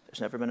face.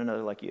 There's never been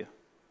another like you.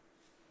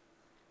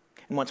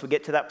 And once we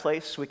get to that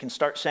place, we can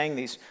start saying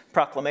these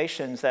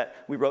proclamations that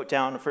we wrote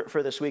down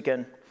for this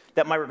weekend,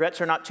 that my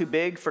regrets are not too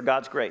big for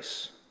God's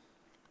grace.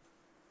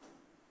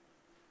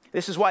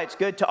 This is why it's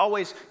good to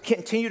always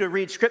continue to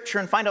read Scripture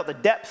and find out the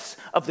depths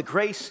of the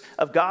grace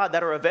of God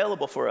that are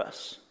available for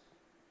us.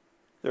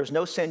 There is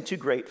no sin too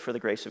great for the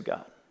grace of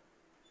God.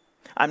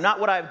 I'm not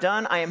what I have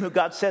done, I am who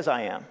God says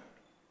I am.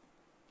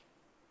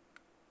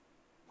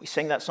 We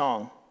sing that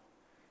song,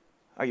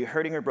 are you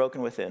hurting or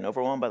broken within,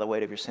 overwhelmed by the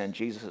weight of your sin?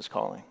 Jesus is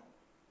calling.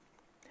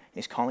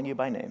 He's calling you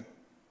by name.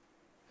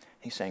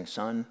 He's saying,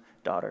 son,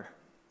 daughter,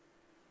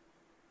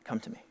 come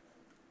to me.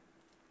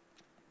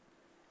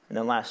 And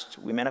then last,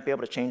 we may not be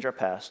able to change our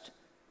past,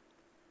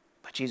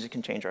 but Jesus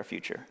can change our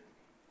future.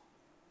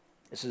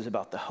 This is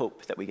about the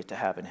hope that we get to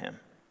have in him.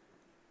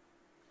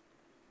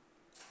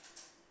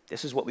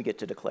 This is what we get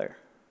to declare.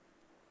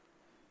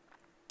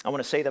 I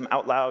want to say them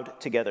out loud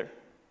together,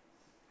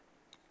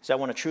 because I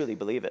want to truly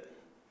believe it.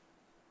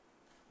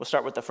 We'll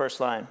start with the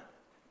first line.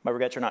 My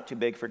regrets are not too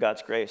big for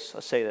God's grace.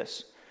 Let's say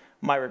this.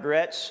 My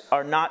regrets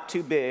are not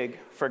too big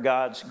for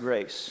God's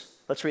grace.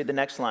 Let's read the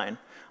next line.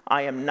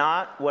 I am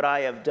not what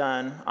I have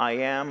done. I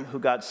am who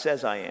God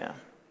says I am.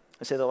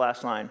 Let's say the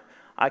last line.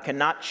 I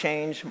cannot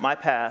change my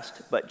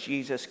past, but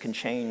Jesus can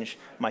change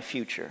my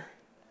future.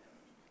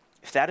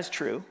 If that is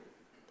true,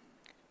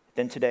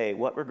 then today,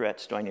 what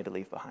regrets do I need to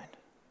leave behind?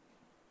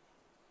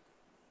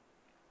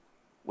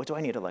 What do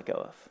I need to let go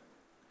of?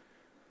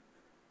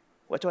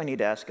 What do I need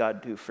to ask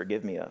God to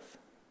forgive me of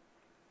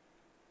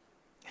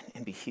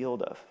and be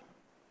healed of?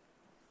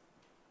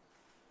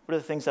 What are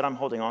the things that I'm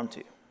holding on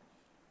to?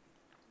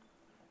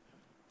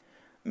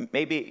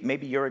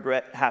 Maybe your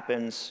regret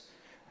happens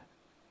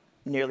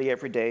nearly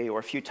every day or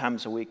a few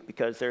times a week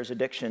because there's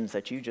addictions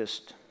that you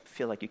just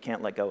feel like you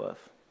can't let go of.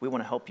 We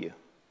want to help you.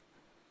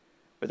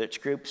 Whether it's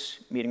groups,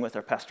 meeting with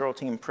our pastoral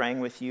team,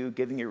 praying with you,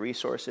 giving you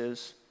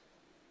resources,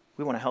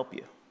 we want to help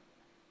you.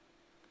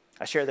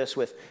 I share this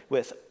with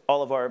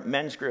all of our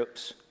men's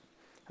groups.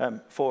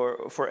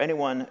 For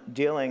anyone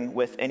dealing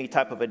with any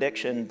type of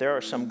addiction, there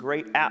are some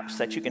great apps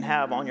that you can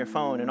have on your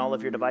phone and all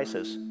of your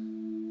devices.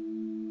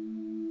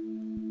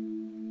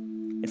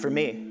 And for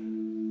me,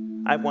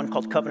 I have one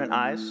called Covenant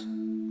Eyes.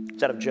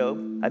 It's out of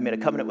Job. I've made a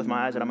covenant with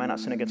my eyes that I might not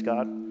sin against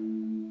God.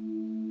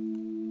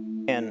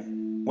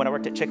 And when I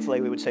worked at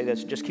Chick-fil-A, we would say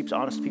this: it just keeps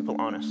honest people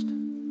honest.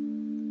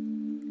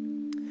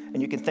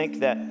 And you can think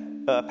that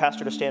a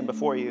pastor to stand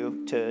before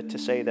you to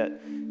say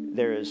that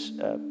there is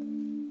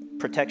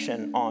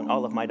protection on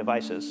all of my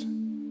devices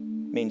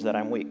means that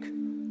I'm weak.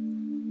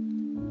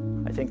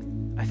 I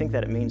think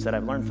that it means that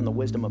I've learned from the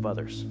wisdom of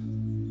others.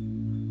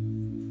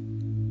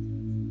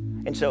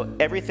 And so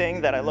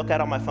everything that I look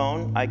at on my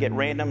phone, I get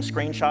random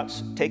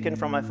screenshots taken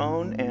from my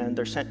phone, and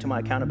they're sent to my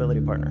accountability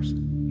partners.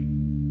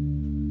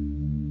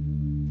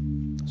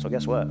 So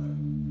guess what?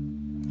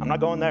 I'm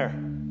not going there.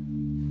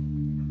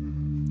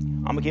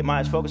 I'm going to keep my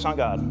eyes focused on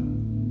God.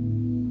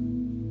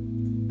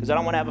 Because I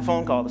don't want to have a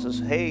phone call that says,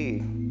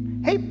 hey,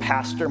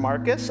 Pastor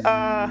Marcus.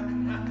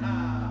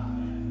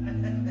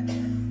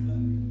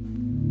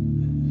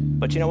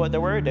 But you know what? There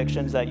were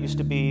addictions that used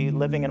to be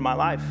living in my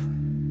life,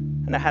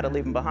 and I had to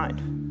leave them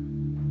behind.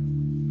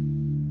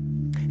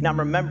 Now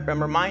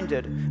I'm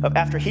reminded of,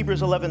 after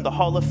Hebrews 11, the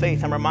hall of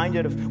faith, I'm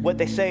reminded of what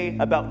they say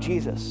about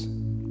Jesus.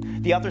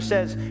 The author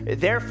says,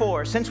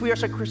 therefore, since we are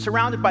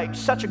surrounded by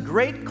such a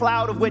great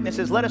cloud of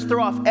witnesses, let us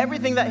throw off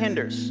everything that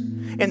hinders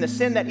and the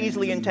sin that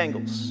easily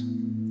entangles.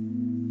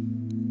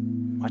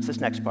 Watch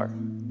this next part.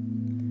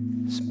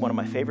 It's one of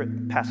my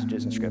favorite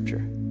passages in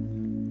Scripture.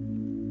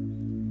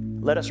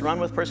 Let us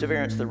run with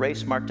perseverance the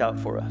race marked out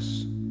for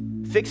us,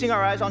 fixing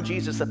our eyes on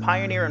Jesus, the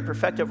pioneer and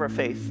perfecter of our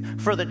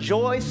faith, for the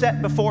joy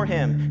set before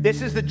him.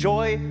 This is the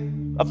joy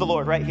of the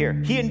Lord right here.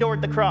 He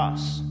endured the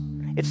cross.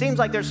 It seems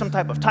like there's some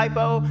type of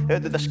typo.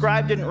 The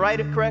scribe didn't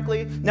write it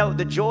correctly. No,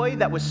 the joy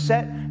that was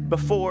set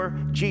before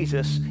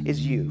Jesus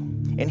is you.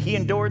 And he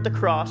endured the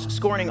cross,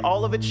 scorning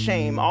all of its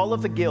shame, all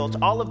of the guilt,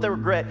 all of the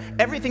regret,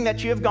 everything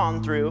that you have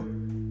gone through,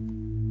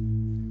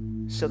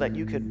 so that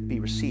you could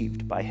be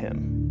received by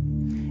him.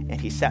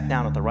 And he sat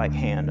down at the right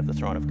hand of the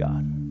throne of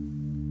God.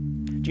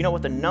 Do you know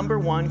what the number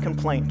one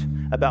complaint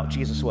about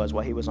Jesus was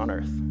while he was on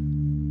earth?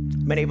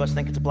 Many of us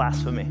think it's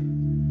blasphemy.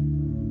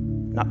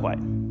 Not quite.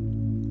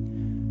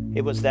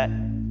 It was that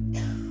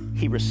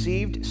he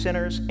received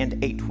sinners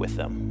and ate with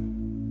them.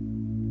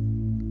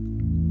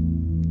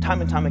 Time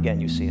and time again,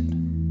 you see it.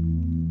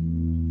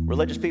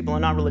 Religious people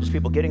and non-religious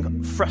people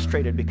getting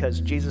frustrated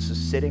because Jesus is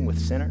sitting with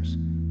sinners.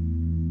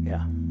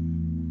 Yeah.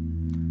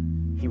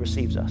 He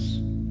receives us.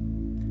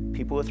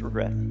 People with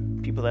regret,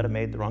 people that have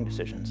made the wrong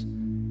decisions,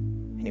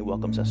 and he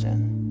welcomes us in.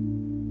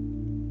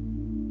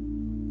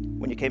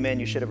 When you came in,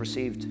 you should have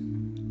received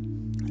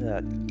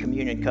the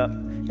communion cup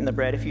and the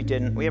bread. If you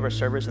didn't, we have our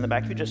servers in the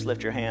back. If you just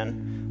lift your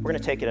hand, we're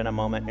going to take it in a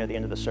moment near the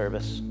end of the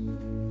service.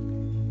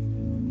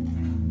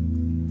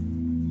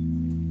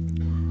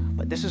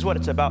 But this is what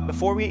it's about.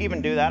 Before we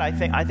even do that, I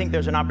think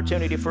there's an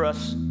opportunity for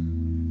us,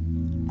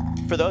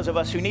 for those of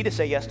us who need to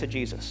say yes to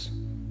Jesus.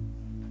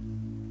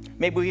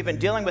 Maybe we've been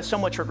dealing with so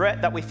much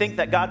regret that we think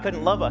that God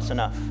couldn't love us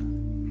enough.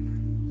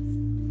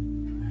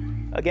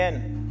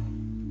 Again,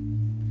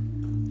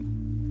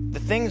 the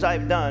things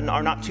I've done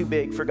are not too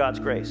big for God's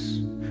grace.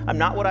 I'm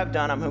not what I've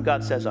done, I'm who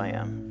God says I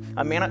am.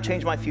 I may not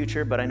change my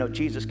future, but I know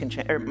Jesus can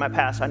change, my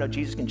past, I know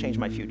Jesus can change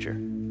my future.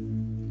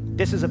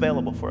 This is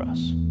available for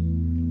us.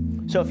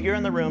 So if you're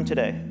in the room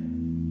today, I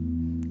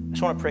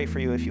just want to pray for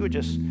you. If you would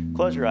just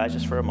close your eyes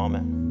just for a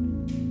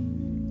moment.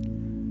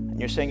 And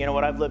you're saying, you know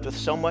what, I've lived with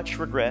so much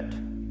regret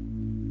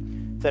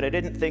that I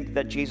didn't think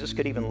that Jesus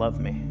could even love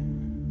me.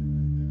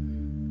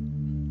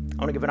 I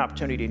want to give an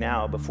opportunity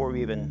now, before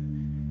we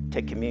even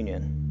take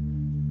communion,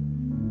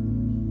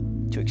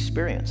 to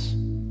experience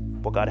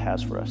what God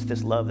has for us,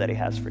 this love that he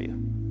has for you.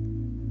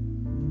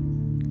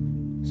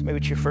 So maybe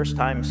it's your first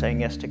time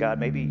saying yes to God.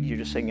 Maybe you're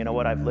just saying, you know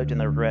what, I've lived in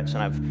the regrets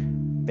and I've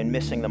been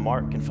missing the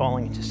mark and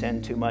falling into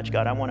sin too much.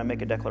 God, I want to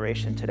make a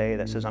declaration today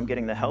that says I'm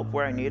getting the help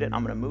where I need it.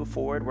 I'm going to move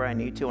forward where I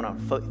need to, and I'll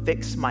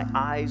fix my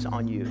eyes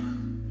on you.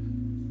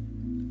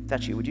 If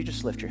that's you, would you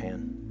just lift your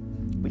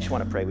hand? We just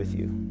want to pray with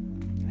you.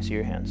 I see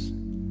your hands.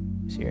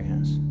 I see your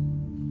hands.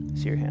 I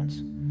see your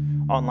hands.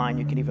 Online,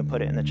 you can even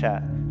put it in the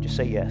chat. Just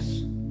say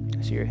yes.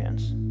 I see your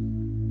hands.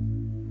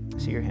 I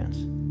see your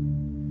hands.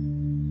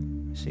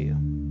 I see you.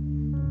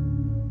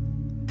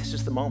 This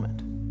is the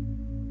moment.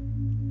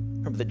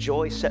 Remember, the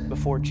joy set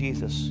before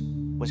Jesus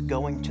was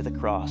going to the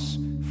cross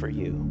for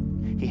you.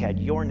 He had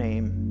your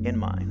name in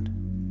mind.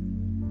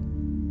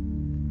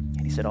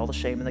 And he said all the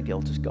shame and the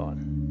guilt is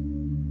gone.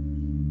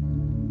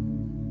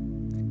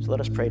 So let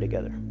us pray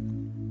together.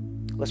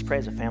 Let's pray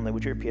as a family.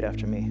 Would you repeat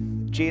after me?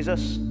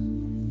 Jesus,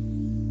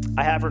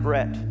 I have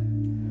regret.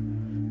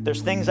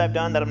 There's things I've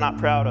done that I'm not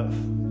proud of.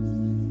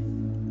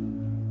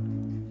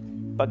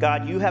 But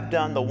God, you have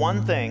done the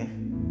one thing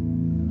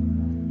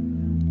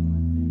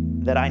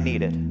that I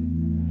needed,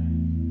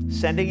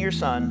 sending your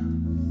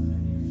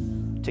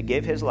son to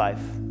give his life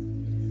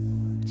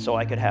so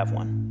I could have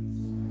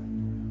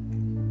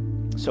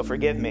one. So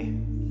forgive me,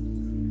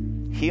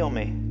 heal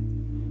me,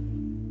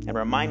 and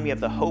remind me of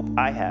the hope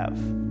I have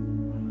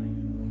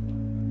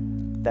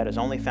that is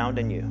only found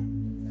in you.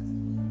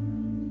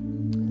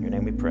 In your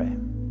name we pray.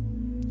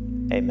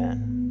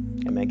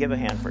 Amen. Amen. Give a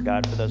hand for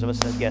God for those of us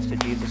that have guested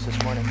Jesus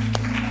this morning.